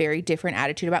had this very different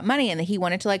attitude about money, and that he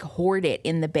wanted to like hoard it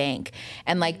in the bank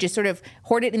and like just sort of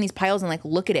hoard it in these piles and like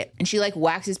look at it. And she like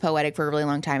waxes poetic for a really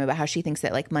long time about how she thinks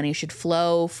that like money should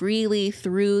flow freely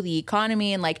through the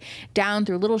economy and like down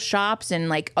through little shops and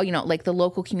like, like the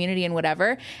local community and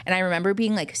whatever. And I remember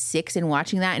being like 6 and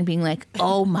watching that and being like,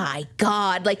 oh my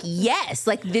God, like, yes,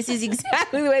 like this is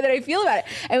exactly the way that I feel about it.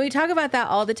 And we talk about that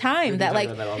all the time, that talk like,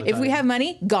 about that all the if we time. have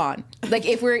money, gone. Like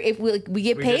if we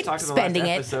get We paid, just talked in the spending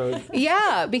last it. episode.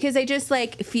 Yeah, because I just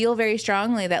like feel very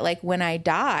strongly that like when I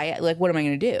die, like what am I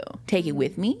going to do? Take it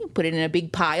with me, put it in a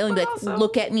big pile and be like,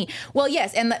 look at me. Well,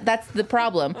 yes, and that's the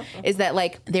problem is that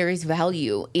like there is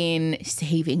value in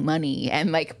saving money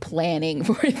and like planning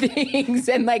for things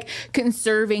and like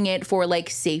conserving it for like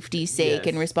safety's sake Yes.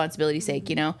 and responsibility's sake,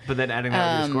 But then adding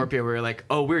that with Scorpio, we were like,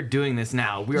 oh, we're doing this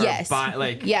now. We are Yes.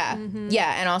 Yeah.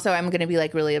 Yeah. And also I'm going to be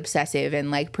like really obsessive and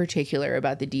like particular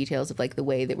about the details of like the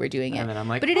way that we're doing it. And then I'm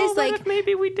like, but it is what like, if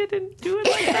maybe we we didn't do it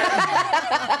like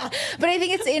that. But I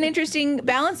think it's an interesting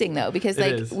balancing though, because It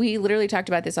like is. we literally talked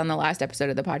about this on the last episode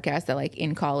of the podcast that like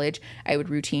in college I would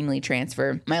routinely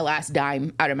transfer my last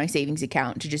dime out of my savings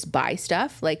account to just buy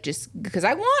stuff, like just because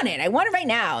I want it right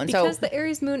now. And Because so the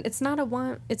Aries moon, it's not a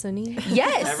want, it's a need.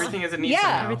 yes, Everything is a need Yeah.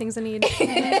 somehow. Everything's a need.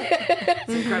 It's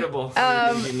incredible.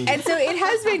 Everything you need. And so it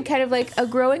has been kind of like a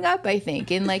growing up, I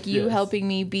think, and like you Yes. helping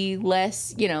me be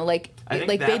less, like I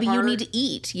think that baby, you part- need to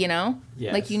eat,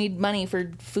 Yes. like you need money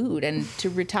for food and to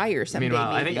retire someday.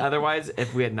 Meanwhile, I maybe. think otherwise,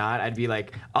 if we had not, I'd be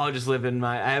like, I'll just live in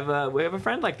my. We have a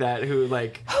friend like that who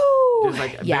like just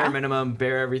like Yeah. bare minimum,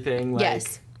 bare everything. Like,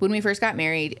 Yes. When we first got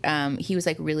married, he was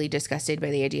like really disgusted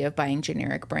by the idea of buying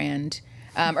generic brand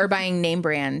or buying name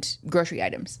brand grocery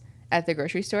items at the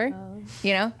grocery store.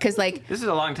 Because like This is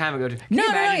a long time ago. Can no, you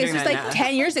imagine it's doing just that like now?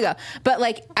 10 years ago. But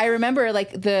like I remember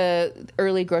like the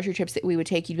early grocery trips that we would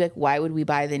take. You'd be like, why would we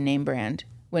buy the name brand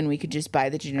when we could just buy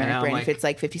the generic And I'm brand like- if it's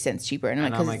like 50 cents cheaper? And I'm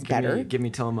like, And I'm because like, it's better. give me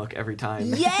Tillamook every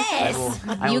time. Yes.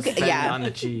 I will spend on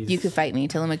the cheese. You could fight me.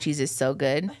 Tillamook cheese is so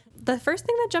good. The first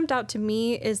thing that jumped out to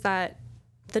me is that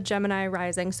the Gemini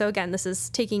rising. So again, this is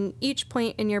taking each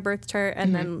point in your birth chart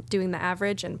and then doing the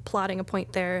average and plotting a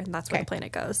point there, and that's where Okay. the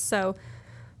planet goes. So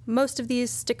most of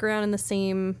these stick around in the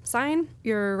same sign.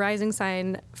 Your rising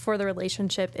sign for the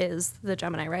relationship is the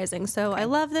Gemini rising. So I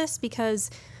love this because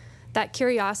that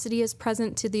curiosity is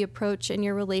present to the approach in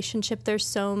your relationship. There's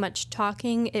so much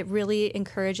talking. It really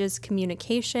encourages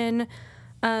communication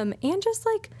and just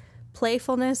like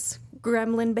playfulness,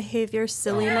 gremlin behavior,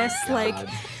 silliness. God. Like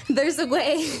there's a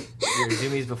way. Your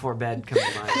zoomies before bed come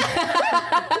to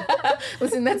mind.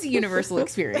 Listen, that's a universal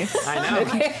experience. I know.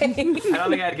 I don't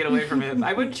think I'd get away from it.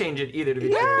 I wouldn't change it either, to be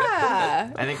clear.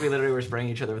 Yeah. I think we literally were spraying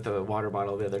each other with a water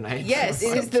bottle the other night. Yes,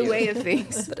 it is the way of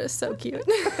things. That is so cute.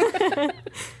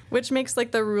 Which makes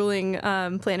like the ruling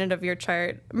planet of your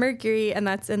chart Mercury, and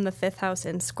that's in the 5th house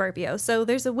in Scorpio. So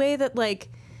there's a way that like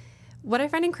what I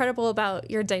find incredible about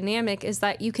your dynamic is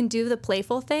that you can do the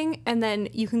playful thing and then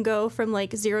you can go from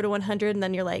like 0 to 100 and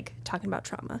then you're like talking about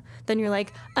trauma. Then you're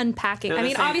like unpacking. They're I the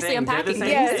mean, same obviously thing. They're the unpacking. same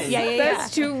Yes, thing. Yeah.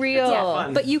 that's too real.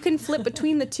 fun. But you can flip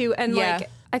between the two, and Yeah. like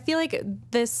I feel like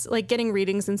this, like getting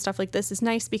readings and stuff like this is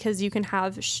nice because you can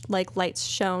have like lights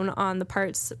shown on the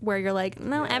parts where you're like,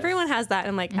 no, everyone has that. And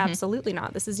I'm like, absolutely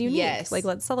not. This is unique. Yes. Like,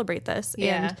 let's celebrate this.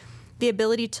 Yeah. And the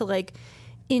ability to like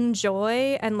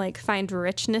enjoy and like find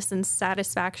richness and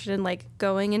satisfaction, like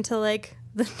going into like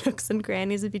the nooks and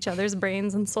crannies of each other's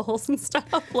brains and souls and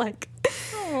stuff. Like,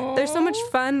 there's so much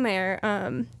fun there.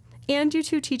 And you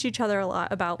two teach each other a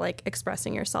lot about like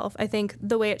expressing yourself. I think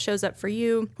the way it shows up for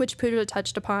you, which Pooja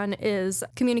touched upon, is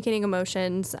communicating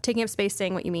emotions, taking up space,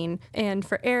 saying what you mean. And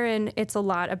for Erin, it's a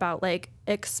lot about like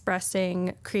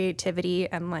expressing creativity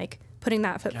and like putting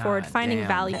that foot forward, finding damn.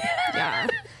 value. Yeah.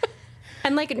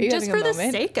 And like you just having for a the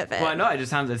moment? sake of it. Well, no, it just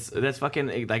sounds that's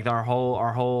fucking like our whole.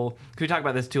 Cause we talk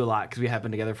about this too a lot because we have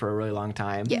been together for a really long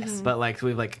time. Yes. But like so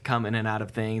we've like come in and out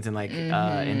of things and like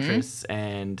interests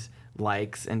and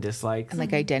likes and dislikes. And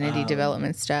like identity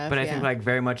development stuff. But I yeah. think like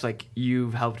very much like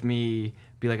you've helped me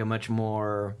be like a much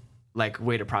more like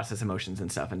way to process emotions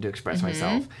and stuff and to express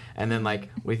myself. And then like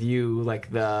with you like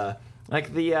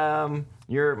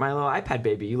you're my little iPad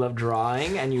baby. You love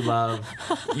drawing and you are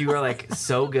like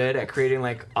so good at creating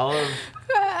like all of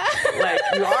like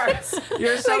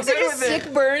you're so like good such a with sick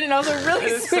it. burn and also really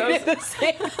It's sweet so- at the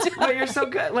same time. But you're so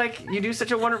good. Like you do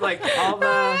such a wonderful like all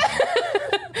the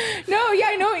No, yeah,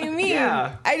 I know what you mean.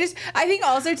 Yeah. I think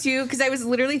also too, because I was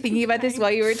literally thinking about this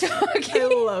while you were I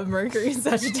talking. love Mercury and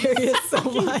Sagittarius so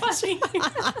much.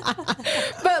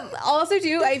 But also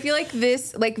too, I feel like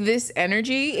this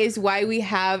energy is why we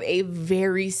have a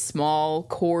very small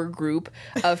core group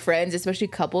of friends, especially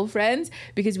couple friends,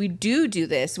 because we do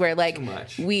this where like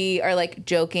much. we are like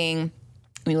joking.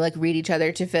 We like read each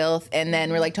other to filth, and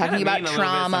then we're like talking Kinda about mean a little bit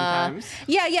trauma. sometimes.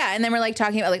 Yeah, and then we're like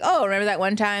talking about like, oh, remember that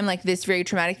one time, like this very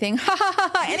traumatic thing. Ha ha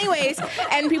ha ha. Anyways,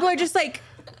 and people are just like,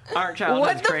 aren't what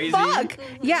childhoods the crazy? fuck?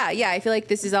 Yeah. I feel like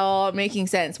this is all making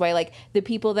sense. Why like the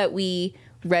people that we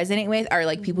resonate with are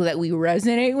like people that we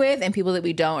resonate with, and people that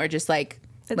we don't are just like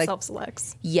it like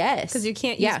self-selects. yes, Because you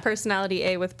can't use personality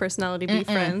A with personality B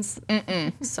friends.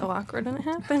 So awkward when it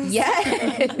happens.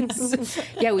 Yes.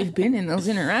 Yeah, we've been in those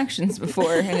interactions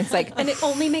before, and it's like And it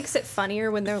only makes it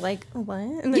funnier when they're like, what?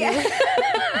 And then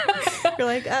yeah, you're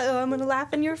like, oh, I'm going to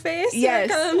laugh in your face. yes,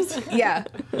 Here it comes.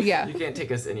 yeah. You can't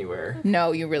take us anywhere.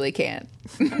 No, you really can't.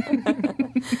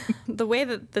 The way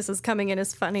that this is coming in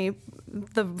is funny.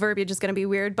 The verbiage is going to be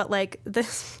weird, but like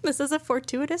this is a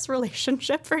fortuitous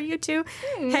relationship for you two.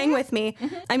 Hang with me.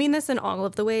 I mean this in all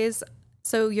of the ways.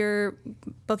 So you're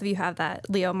both of you have that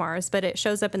Leo Mars, but it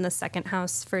shows up in the second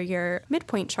house for your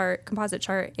midpoint chart, composite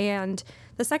chart. And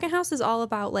the second house is all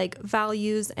about like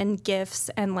values and gifts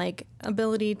and like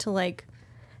ability to like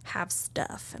have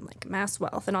stuff and like mass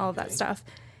wealth and all of that stuff.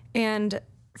 And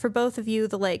for both of you,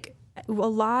 the like a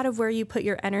lot of where you put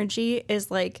your energy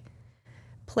is like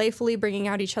playfully bringing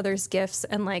out each other's gifts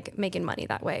and like making money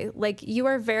that way. Like you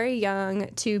are very young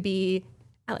to be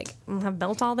like have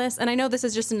built all this, and I know this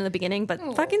is just in the beginning, but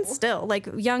fucking still like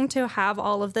young to have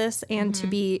all of this and to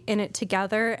be in it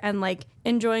together and like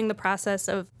enjoying the process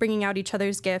of bringing out each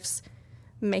other's gifts,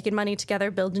 making money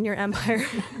together, building your empire.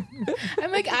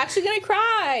 I'm like actually gonna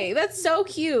cry. That's so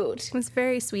cute. It's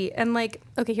very sweet. And like,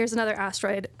 okay, here's another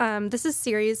asteroid. This is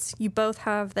Ceres. You both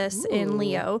have this in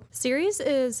Leo. Ceres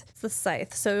is the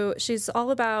scythe. So she's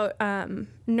all about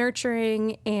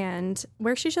nurturing, and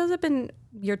where she shows up in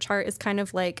your chart is kind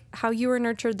of like how you were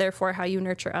nurtured, therefore how you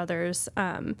nurture others.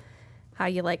 How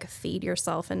you like feed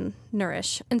yourself and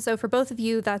nourish. And so for both of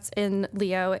you, that's in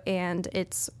Leo, and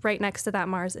it's right next to that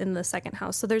Mars in the second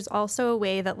house. So there's also a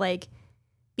way that like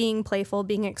being playful,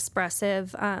 being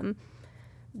expressive,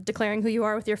 declaring who you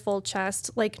are with your full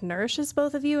chest, like nourishes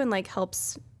both of you and like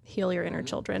helps heal your inner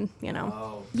children, you know?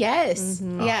 Oh. Yes.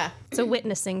 Yeah. It's a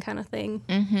witnessing kind of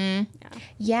thing.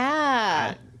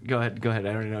 Yeah. Go ahead. I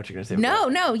don't even know what you're gonna say.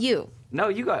 No, you. No,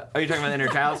 you got. Are you talking about the inner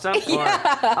child stuff?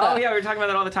 Oh yeah, we're talking about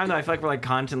that all the time. Though I feel like we're like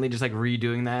constantly just like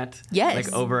redoing that. Yes.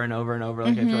 Like over and over and over.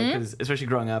 Like I feel like because especially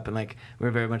growing up and like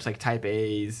we're very much like type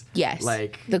A's. Yes.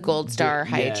 Like the gold star,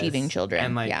 high yes. achieving children.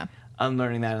 And like yeah.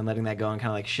 unlearning that and letting that go and kind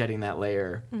of like shedding that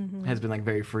layer has been like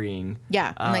very freeing.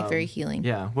 Yeah. And like very healing.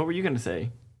 Yeah. What were you gonna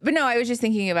say? But no, I was just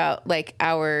thinking about like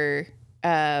our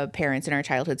parents in our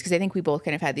childhoods, because I think we both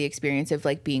kind of had the experience of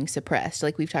like being suppressed.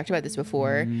 Like we've talked about this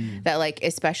before, that like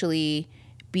especially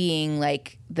being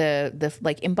like the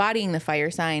like embodying the fire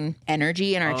sign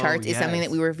energy in our charts is something that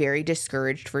we were very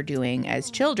discouraged for doing as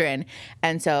children.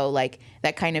 And so like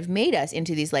that kind of made us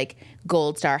into these like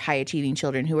gold star high achieving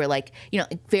children who were like, you know,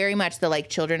 very much the like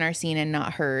children are seen and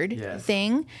not heard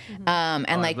thing.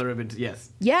 And like,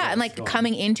 and like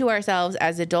coming into ourselves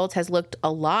as adults has looked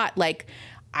a lot like,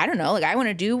 I don't know, like I want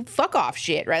to do fuck off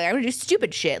shit, right? I want to do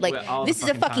stupid shit. Like this is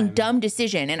a fucking dumb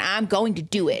decision and I'm going to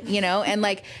do it, you know? And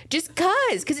like just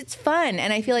cause it's fun.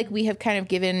 And I feel like we have kind of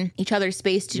given each other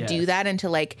space to do that and to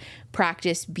like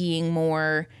practice being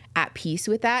more at peace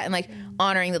with that and like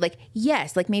honoring that, like,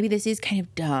 yes, like maybe this is kind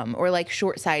of dumb or like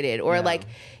short-sighted or like,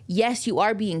 yes, you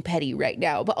are being petty right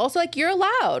now, but also like you're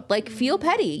allowed, like feel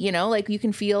petty, you know, like you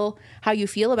can feel how you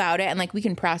feel about it and like we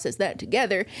can process that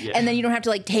together. And then you don't have to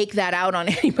like take that out on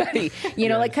anybody, you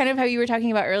know, like kind of how you were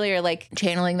talking about earlier, like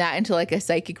channeling that into like a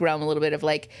psychic realm a little bit of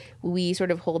like, we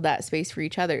sort of hold that space for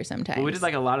each other sometimes. Well, we did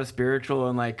like a lot of spiritual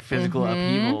and like physical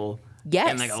upheaval.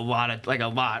 Yes. And like a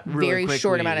lot really very quickly.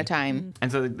 short amount of time.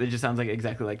 And so it just sounds like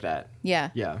exactly like that. Yeah.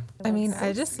 Yeah. I mean,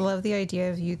 I just love the idea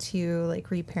of you two like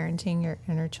reparenting your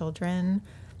inner children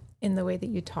in the way that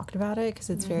you talked about it,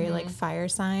 because it's very like fire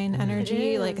sign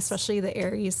energy, like especially the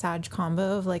Aries Sag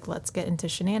combo of like, let's get into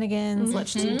shenanigans,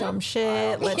 let's do dumb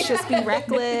shit, let's just be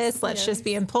reckless, let's just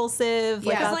be impulsive.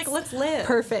 Like, that's like, let's live.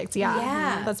 Perfect.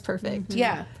 Yeah. That's perfect.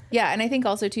 Yeah. Yeah. And I think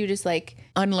also too, just like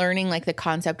unlearning like the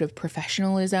concept of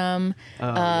professionalism, you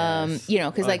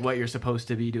know, because like what you're supposed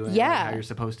to be doing, yeah, how you're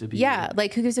supposed to be. Yeah.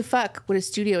 Like who gives a fuck what a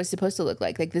studio is supposed to look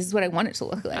like? Like this is what I want it to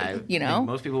look like, you know?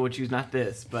 Most people would choose not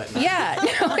this, but yeah,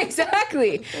 no,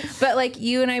 exactly. But like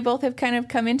you and I both have kind of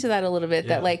come into that a little bit,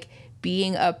 that like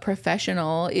being a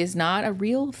professional is not a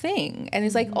real thing. And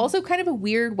it's like also kind of a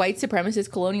weird white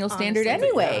supremacist colonial standard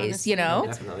anyways, you know?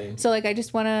 Definitely. So like, I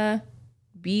just want to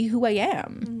be who I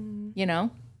am, you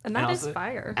know? And that is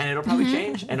fire. And it'll probably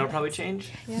change.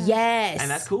 Yeah. Yes.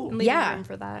 And that's cool. Leaving room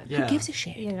for that. Yeah. Who gives a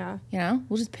shit? Yeah. You know,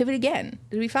 we'll just pivot again.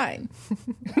 It'll be fine.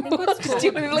 I think what's Just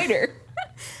do it later.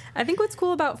 I think what's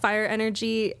cool about fire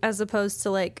energy, as opposed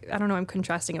to like, I don't know, I'm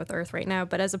contrasting it with earth right now,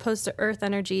 but as opposed to earth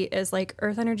energy is like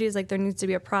there needs to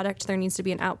be a product, there needs to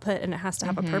be an output, and it has to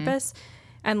have a purpose.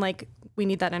 And like, we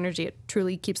need that energy. It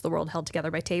truly keeps the world held together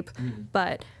by tape.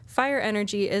 But fire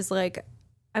energy is like,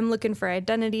 I'm looking for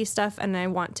identity stuff and I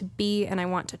want to be and I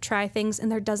want to try things, and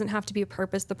there doesn't have to be a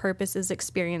purpose. The purpose is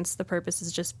experience. The purpose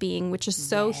is just being, which is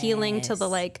so healing to the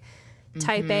like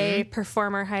type A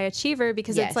performer high achiever,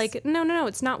 because it's like, no,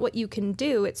 it's not what you can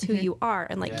do. It's who you are.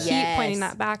 And like keep pointing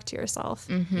that back to yourself.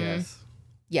 Yes.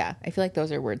 Yeah. I feel like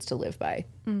those are words to live by.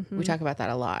 We talk about that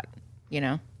a lot, you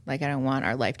know? Like I don't want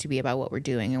our life to be about what we're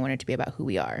doing. I want it to be about who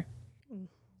we are.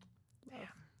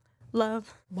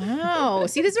 Love. Wow.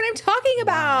 See, this is what I'm talking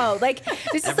about. Like,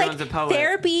 this Everyone's is a like poet.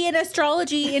 therapy and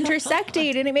astrology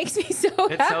intersecting, and it makes me so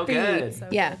happy. It's so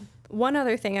good. Yeah. One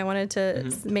other thing I wanted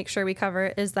to make sure we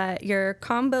cover is that your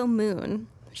combo moon,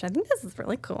 which I think this is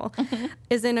really cool,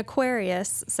 is in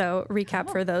Aquarius. So recap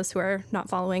for those who are not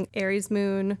following: Aries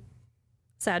moon,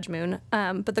 Sag moon.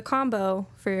 But the combo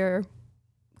for your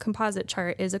composite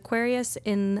chart is Aquarius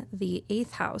in the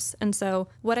 8th house. And so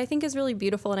what I think is really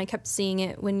beautiful, and I kept seeing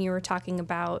it when you were talking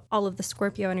about all of the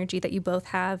Scorpio energy that you both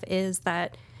have, is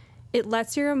that it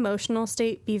lets your emotional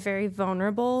state be very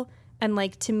vulnerable and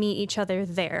like to meet each other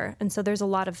there. And so there's a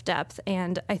lot of depth.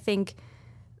 And I think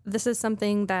this is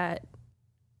something that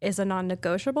is a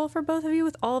non-negotiable for both of you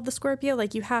with all of the Scorpio.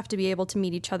 Like, you have to be able to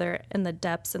meet each other in the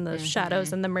depths and the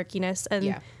shadows and the murkiness.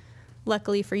 And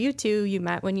luckily for you two, you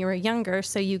met when you were younger.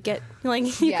 So you get,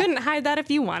 like, you couldn't hide that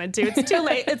if you wanted to. It's too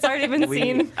late. It's already been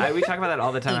seen. We talk about that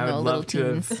all the time. Emo I would little love to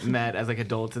have met as like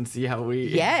adults and see how we...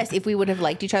 Yes, if we would have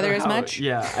liked each other as much.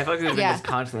 Yeah, I feel like we've been just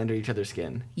constantly under each other's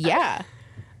skin. Yeah.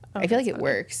 I feel like it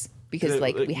works because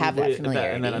like we have that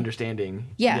familiarity. And that understanding.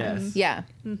 Yeah. Yes. Yeah.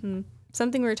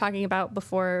 Something we were talking about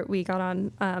before we got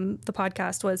on the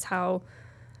podcast was how,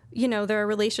 you know, there are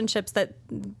relationships that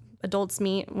adults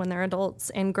meet when they're adults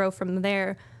and grow from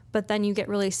there, but then you get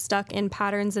really stuck in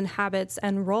patterns and habits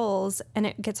and roles, and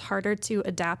it gets harder to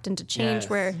adapt and to change.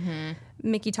 Where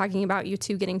Mickey talking about you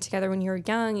two getting together when you were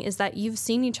young is that you've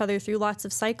seen each other through lots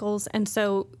of cycles, and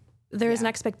so there's an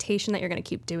expectation that you're going to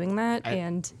keep doing that.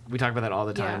 And we talk about that all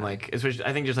the time. Like, especially,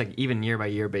 I think just like even year by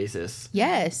year basis.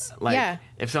 Yes. Like,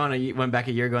 if someone went back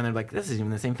a year ago and they're like, this isn't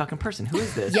even the same fucking person. Who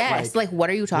is this? Yes. Like, what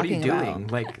are you talking what are you about? doing?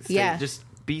 Like, just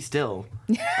be still.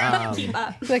 keep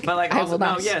up. Like, But like, I also, will no,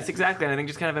 not. yes, exactly. And I think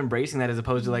just kind of embracing that as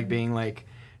opposed to like being like,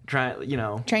 trying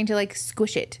Trying to like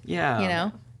squish it. Yeah. You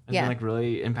know? It's been like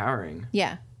really empowering.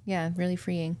 Yeah. Yeah. Really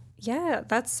freeing. Yeah,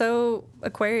 that's so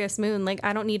Aquarius moon. Like,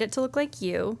 I don't need it to look like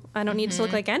you. I don't need it to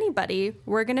look like anybody.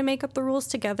 We're going to make up the rules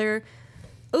together.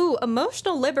 Ooh,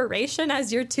 emotional liberation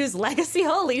as your two's legacy.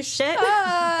 Holy shit.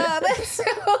 Oh, that's so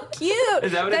cute.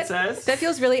 Is that what it says? That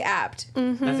feels really apt.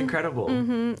 That's incredible.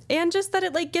 And just that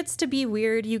it like gets to be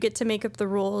weird. You get to make up the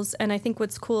rules. And I think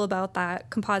what's cool about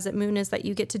that composite moon is that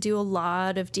you get to do a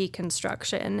lot of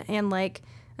deconstruction and like,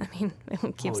 I mean,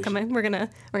 it keeps coming. We're gonna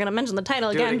mention the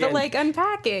title again, but like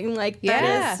unpacking, like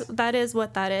that is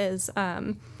what that is.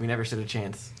 We never stood a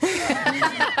chance.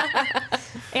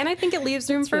 And I think it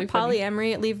leaves room for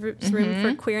polyamory. It leaves room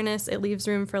for queerness. It leaves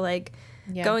room for like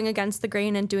going against the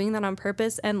grain and doing that on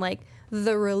purpose. And like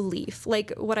the relief,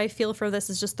 like what I feel for this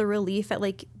is just the relief at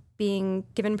like being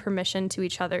given permission to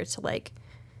each other to like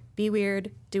be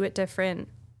weird, do it different,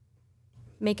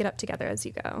 make it up together as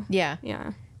you go. Yeah.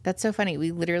 Yeah. That's so funny.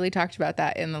 We literally talked about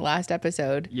that in the last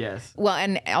episode. Yes. Well,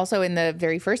 and also in the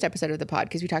very first episode of the pod,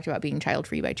 because we talked about being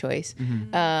child-free by choice,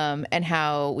 and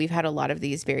how we've had a lot of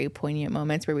these very poignant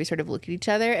moments where we sort of look at each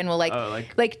other and we'll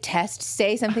like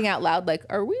say something out loud, like,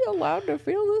 "Are we allowed to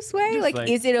feel this way? Like,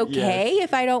 is it okay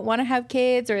if I don't want to have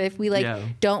kids, or if we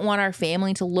don't want our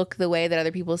family to look the way that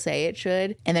other people say it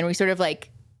should?" And then we sort of like.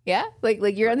 Yeah, like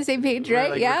you're on the same page, right?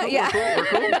 Like, We're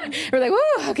cool. We're like,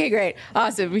 whoa, okay, great,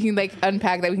 awesome. We can like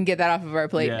unpack that. We can get that off of our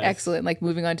plate. Yes. Excellent. Like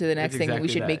moving on to the next thing that we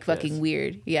should make fucking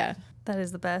weird. Yeah, that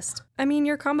is the best. I mean,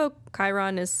 your combo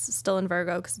Chiron is still in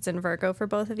Virgo because it's in Virgo for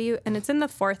both of you, and it's in the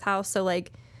 4th house. So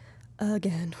like,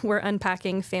 again, we're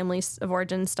unpacking family of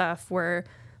origin stuff. We're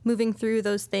moving through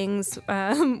those things.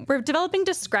 We're developing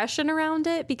discretion around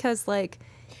it because like.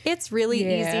 It's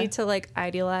really easy to like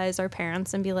idealize our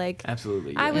parents and be like,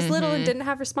 absolutely. I was little and didn't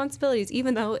have responsibilities,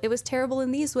 even though it was terrible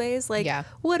in these ways. Like,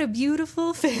 what a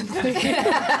beautiful family.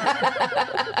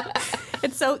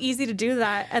 It's so easy to do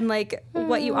that. And like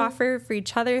what you offer for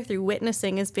each other through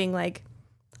witnessing is being like,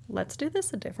 let's do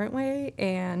this a different way.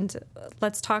 And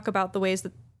let's talk about the ways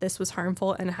that this was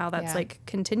harmful and how that's like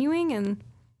continuing. And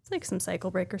like some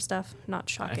cycle breaker stuff. Not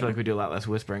shocking. I feel like we do a lot less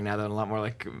whispering now, than a lot more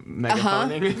like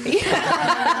megaphoning.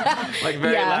 Like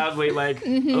very loudly, like,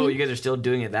 oh, you guys are still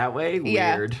doing it that way?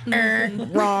 Weird.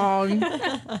 Wrong.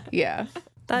 Yeah.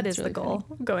 That is really the goal.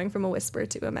 Funny. Going from a whisper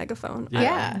to a megaphone.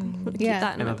 Yeah. Keep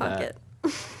that in my pocket.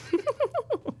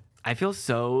 I feel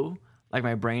so like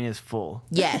my brain is full.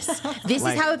 Yes. This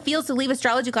is how it feels to leave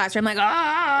astrology class. Where I'm like,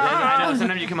 I know.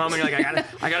 Sometimes you come home and you're like,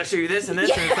 I gotta show you this and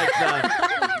this, and it's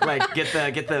like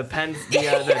get the pens,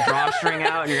 the drawstring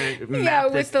out, and you're gonna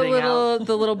map this thing out.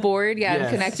 the little board, and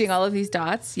connecting all of these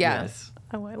dots. Yeah. Yes.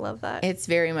 Oh, I love that. It's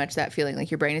very much that feeling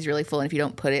like your brain is really full, and if you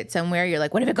don't put it somewhere, you're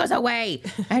like, what if it goes away?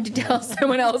 I have to tell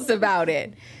someone else about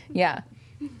it. Yeah.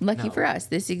 Lucky No. for us,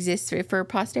 this exists for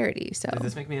posterity. So Does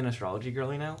this make me an astrology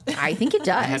girly now? I think it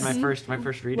does. I had my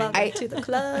first reading. Welcome to the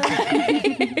club.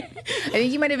 I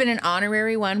think you might have been an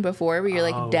honorary one before, but you're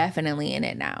like Oh. definitely in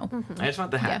it now. I just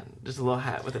want the hat, just a little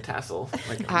hat with a tassel.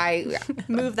 Like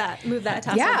Move that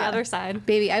tassel Yeah. to the other side.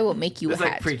 baby, I will make you a it's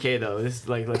like hat. pre-K though. This is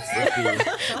like let's be.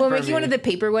 We'll for make you one me. of the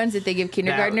paper ones that they give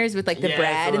kindergartners with like the Yes,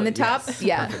 Brad in the top. yes.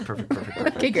 Yeah. Perfect.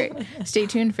 Okay, great. Stay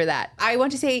tuned for that. I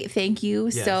want to say thank you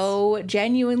Yes. so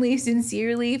genuinely,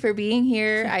 sincerely for being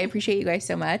here. I appreciate you guys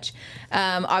so much.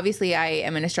 Obviously, I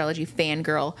am an astrology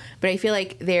fangirl, but I feel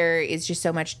like there is just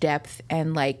so much depth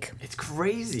and like It's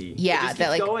crazy. Yeah, it just that,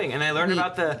 keeps like, going. And I learned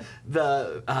about the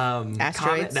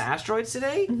Asteroids. the asteroids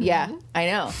today. yeah, I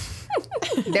know.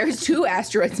 There's 2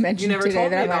 asteroids mentioned never today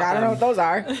told that me I'm like, about I don't know what them. those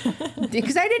are.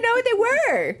 Because I didn't know what they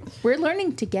were. We're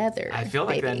learning together. I feel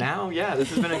like that baby. now. Yeah, this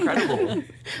has been incredible.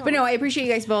 But no, I appreciate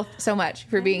you guys both so much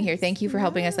for being here. Thank you for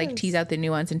helping us like tease out the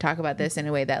nuance and talk about this in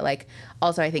a way that like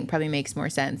also I think probably makes more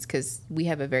sense because we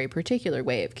have a very particular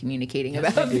way of communicating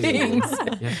about we do. things.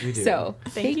 Yes, we do. So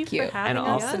Thank you for having And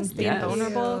us also- and being yes.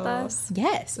 vulnerable with us.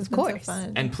 Yes, of Been so course.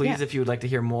 fun. And please, Yeah. if you would like to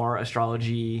hear more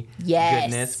astrology Yes.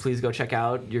 goodness, please go check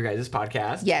out your guys'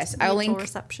 podcast. Yes, I'll Mutual link.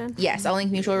 reception. Yes, I'll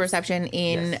link Mutual Reception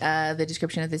in the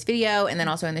description of this video and then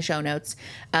also in the show notes.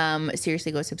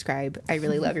 Seriously, go subscribe. I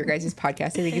really love your guys'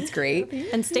 podcast. I think it's great.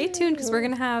 And stay tuned because we're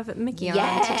going to have Mickey on to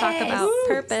talk Yes. about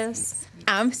purpose.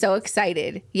 I'm so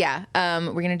excited. Yeah.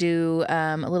 We're going to do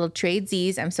a little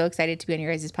tradesies. I'm so excited to be on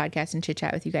your guys' podcast and chit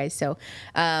chat with you guys. So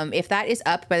if that is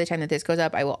up by the time that this goes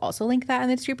up, I will also link that in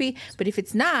the description. But if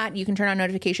it's not, you can turn on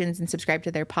notifications and subscribe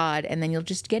to their pod, and then you'll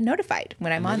just get notified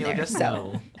when I'm on You'll there. just So,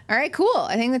 know. all right, cool.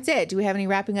 I think that's it. Do we have any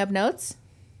wrapping up notes?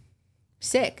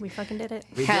 Sick. We fucking did it.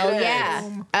 We Hell did it.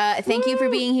 yeah. Thank you for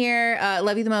being here.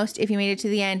 Love you the most. If you made it to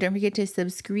the end, don't forget to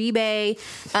subscribe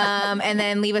and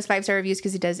then leave us 5-star reviews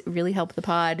because it does really help the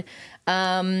pod.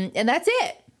 And that's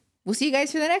it. We'll see you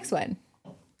guys for the next one.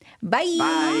 Bye.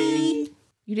 Bye.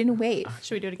 You didn't wave.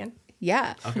 Should we do it again?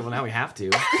 Yeah. Okay, well now we have to.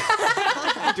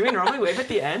 Do we normally wave at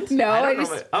the end? No, I I don't know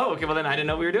just- what- Oh, okay. Well then I didn't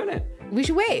know we were doing it. We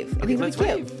should wave. I think let's it'd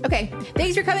be cute. wave. Okay.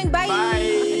 Thanks for coming. Bye.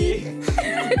 Bye.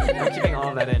 I'm keeping all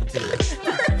of that in too.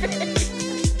 Perfect.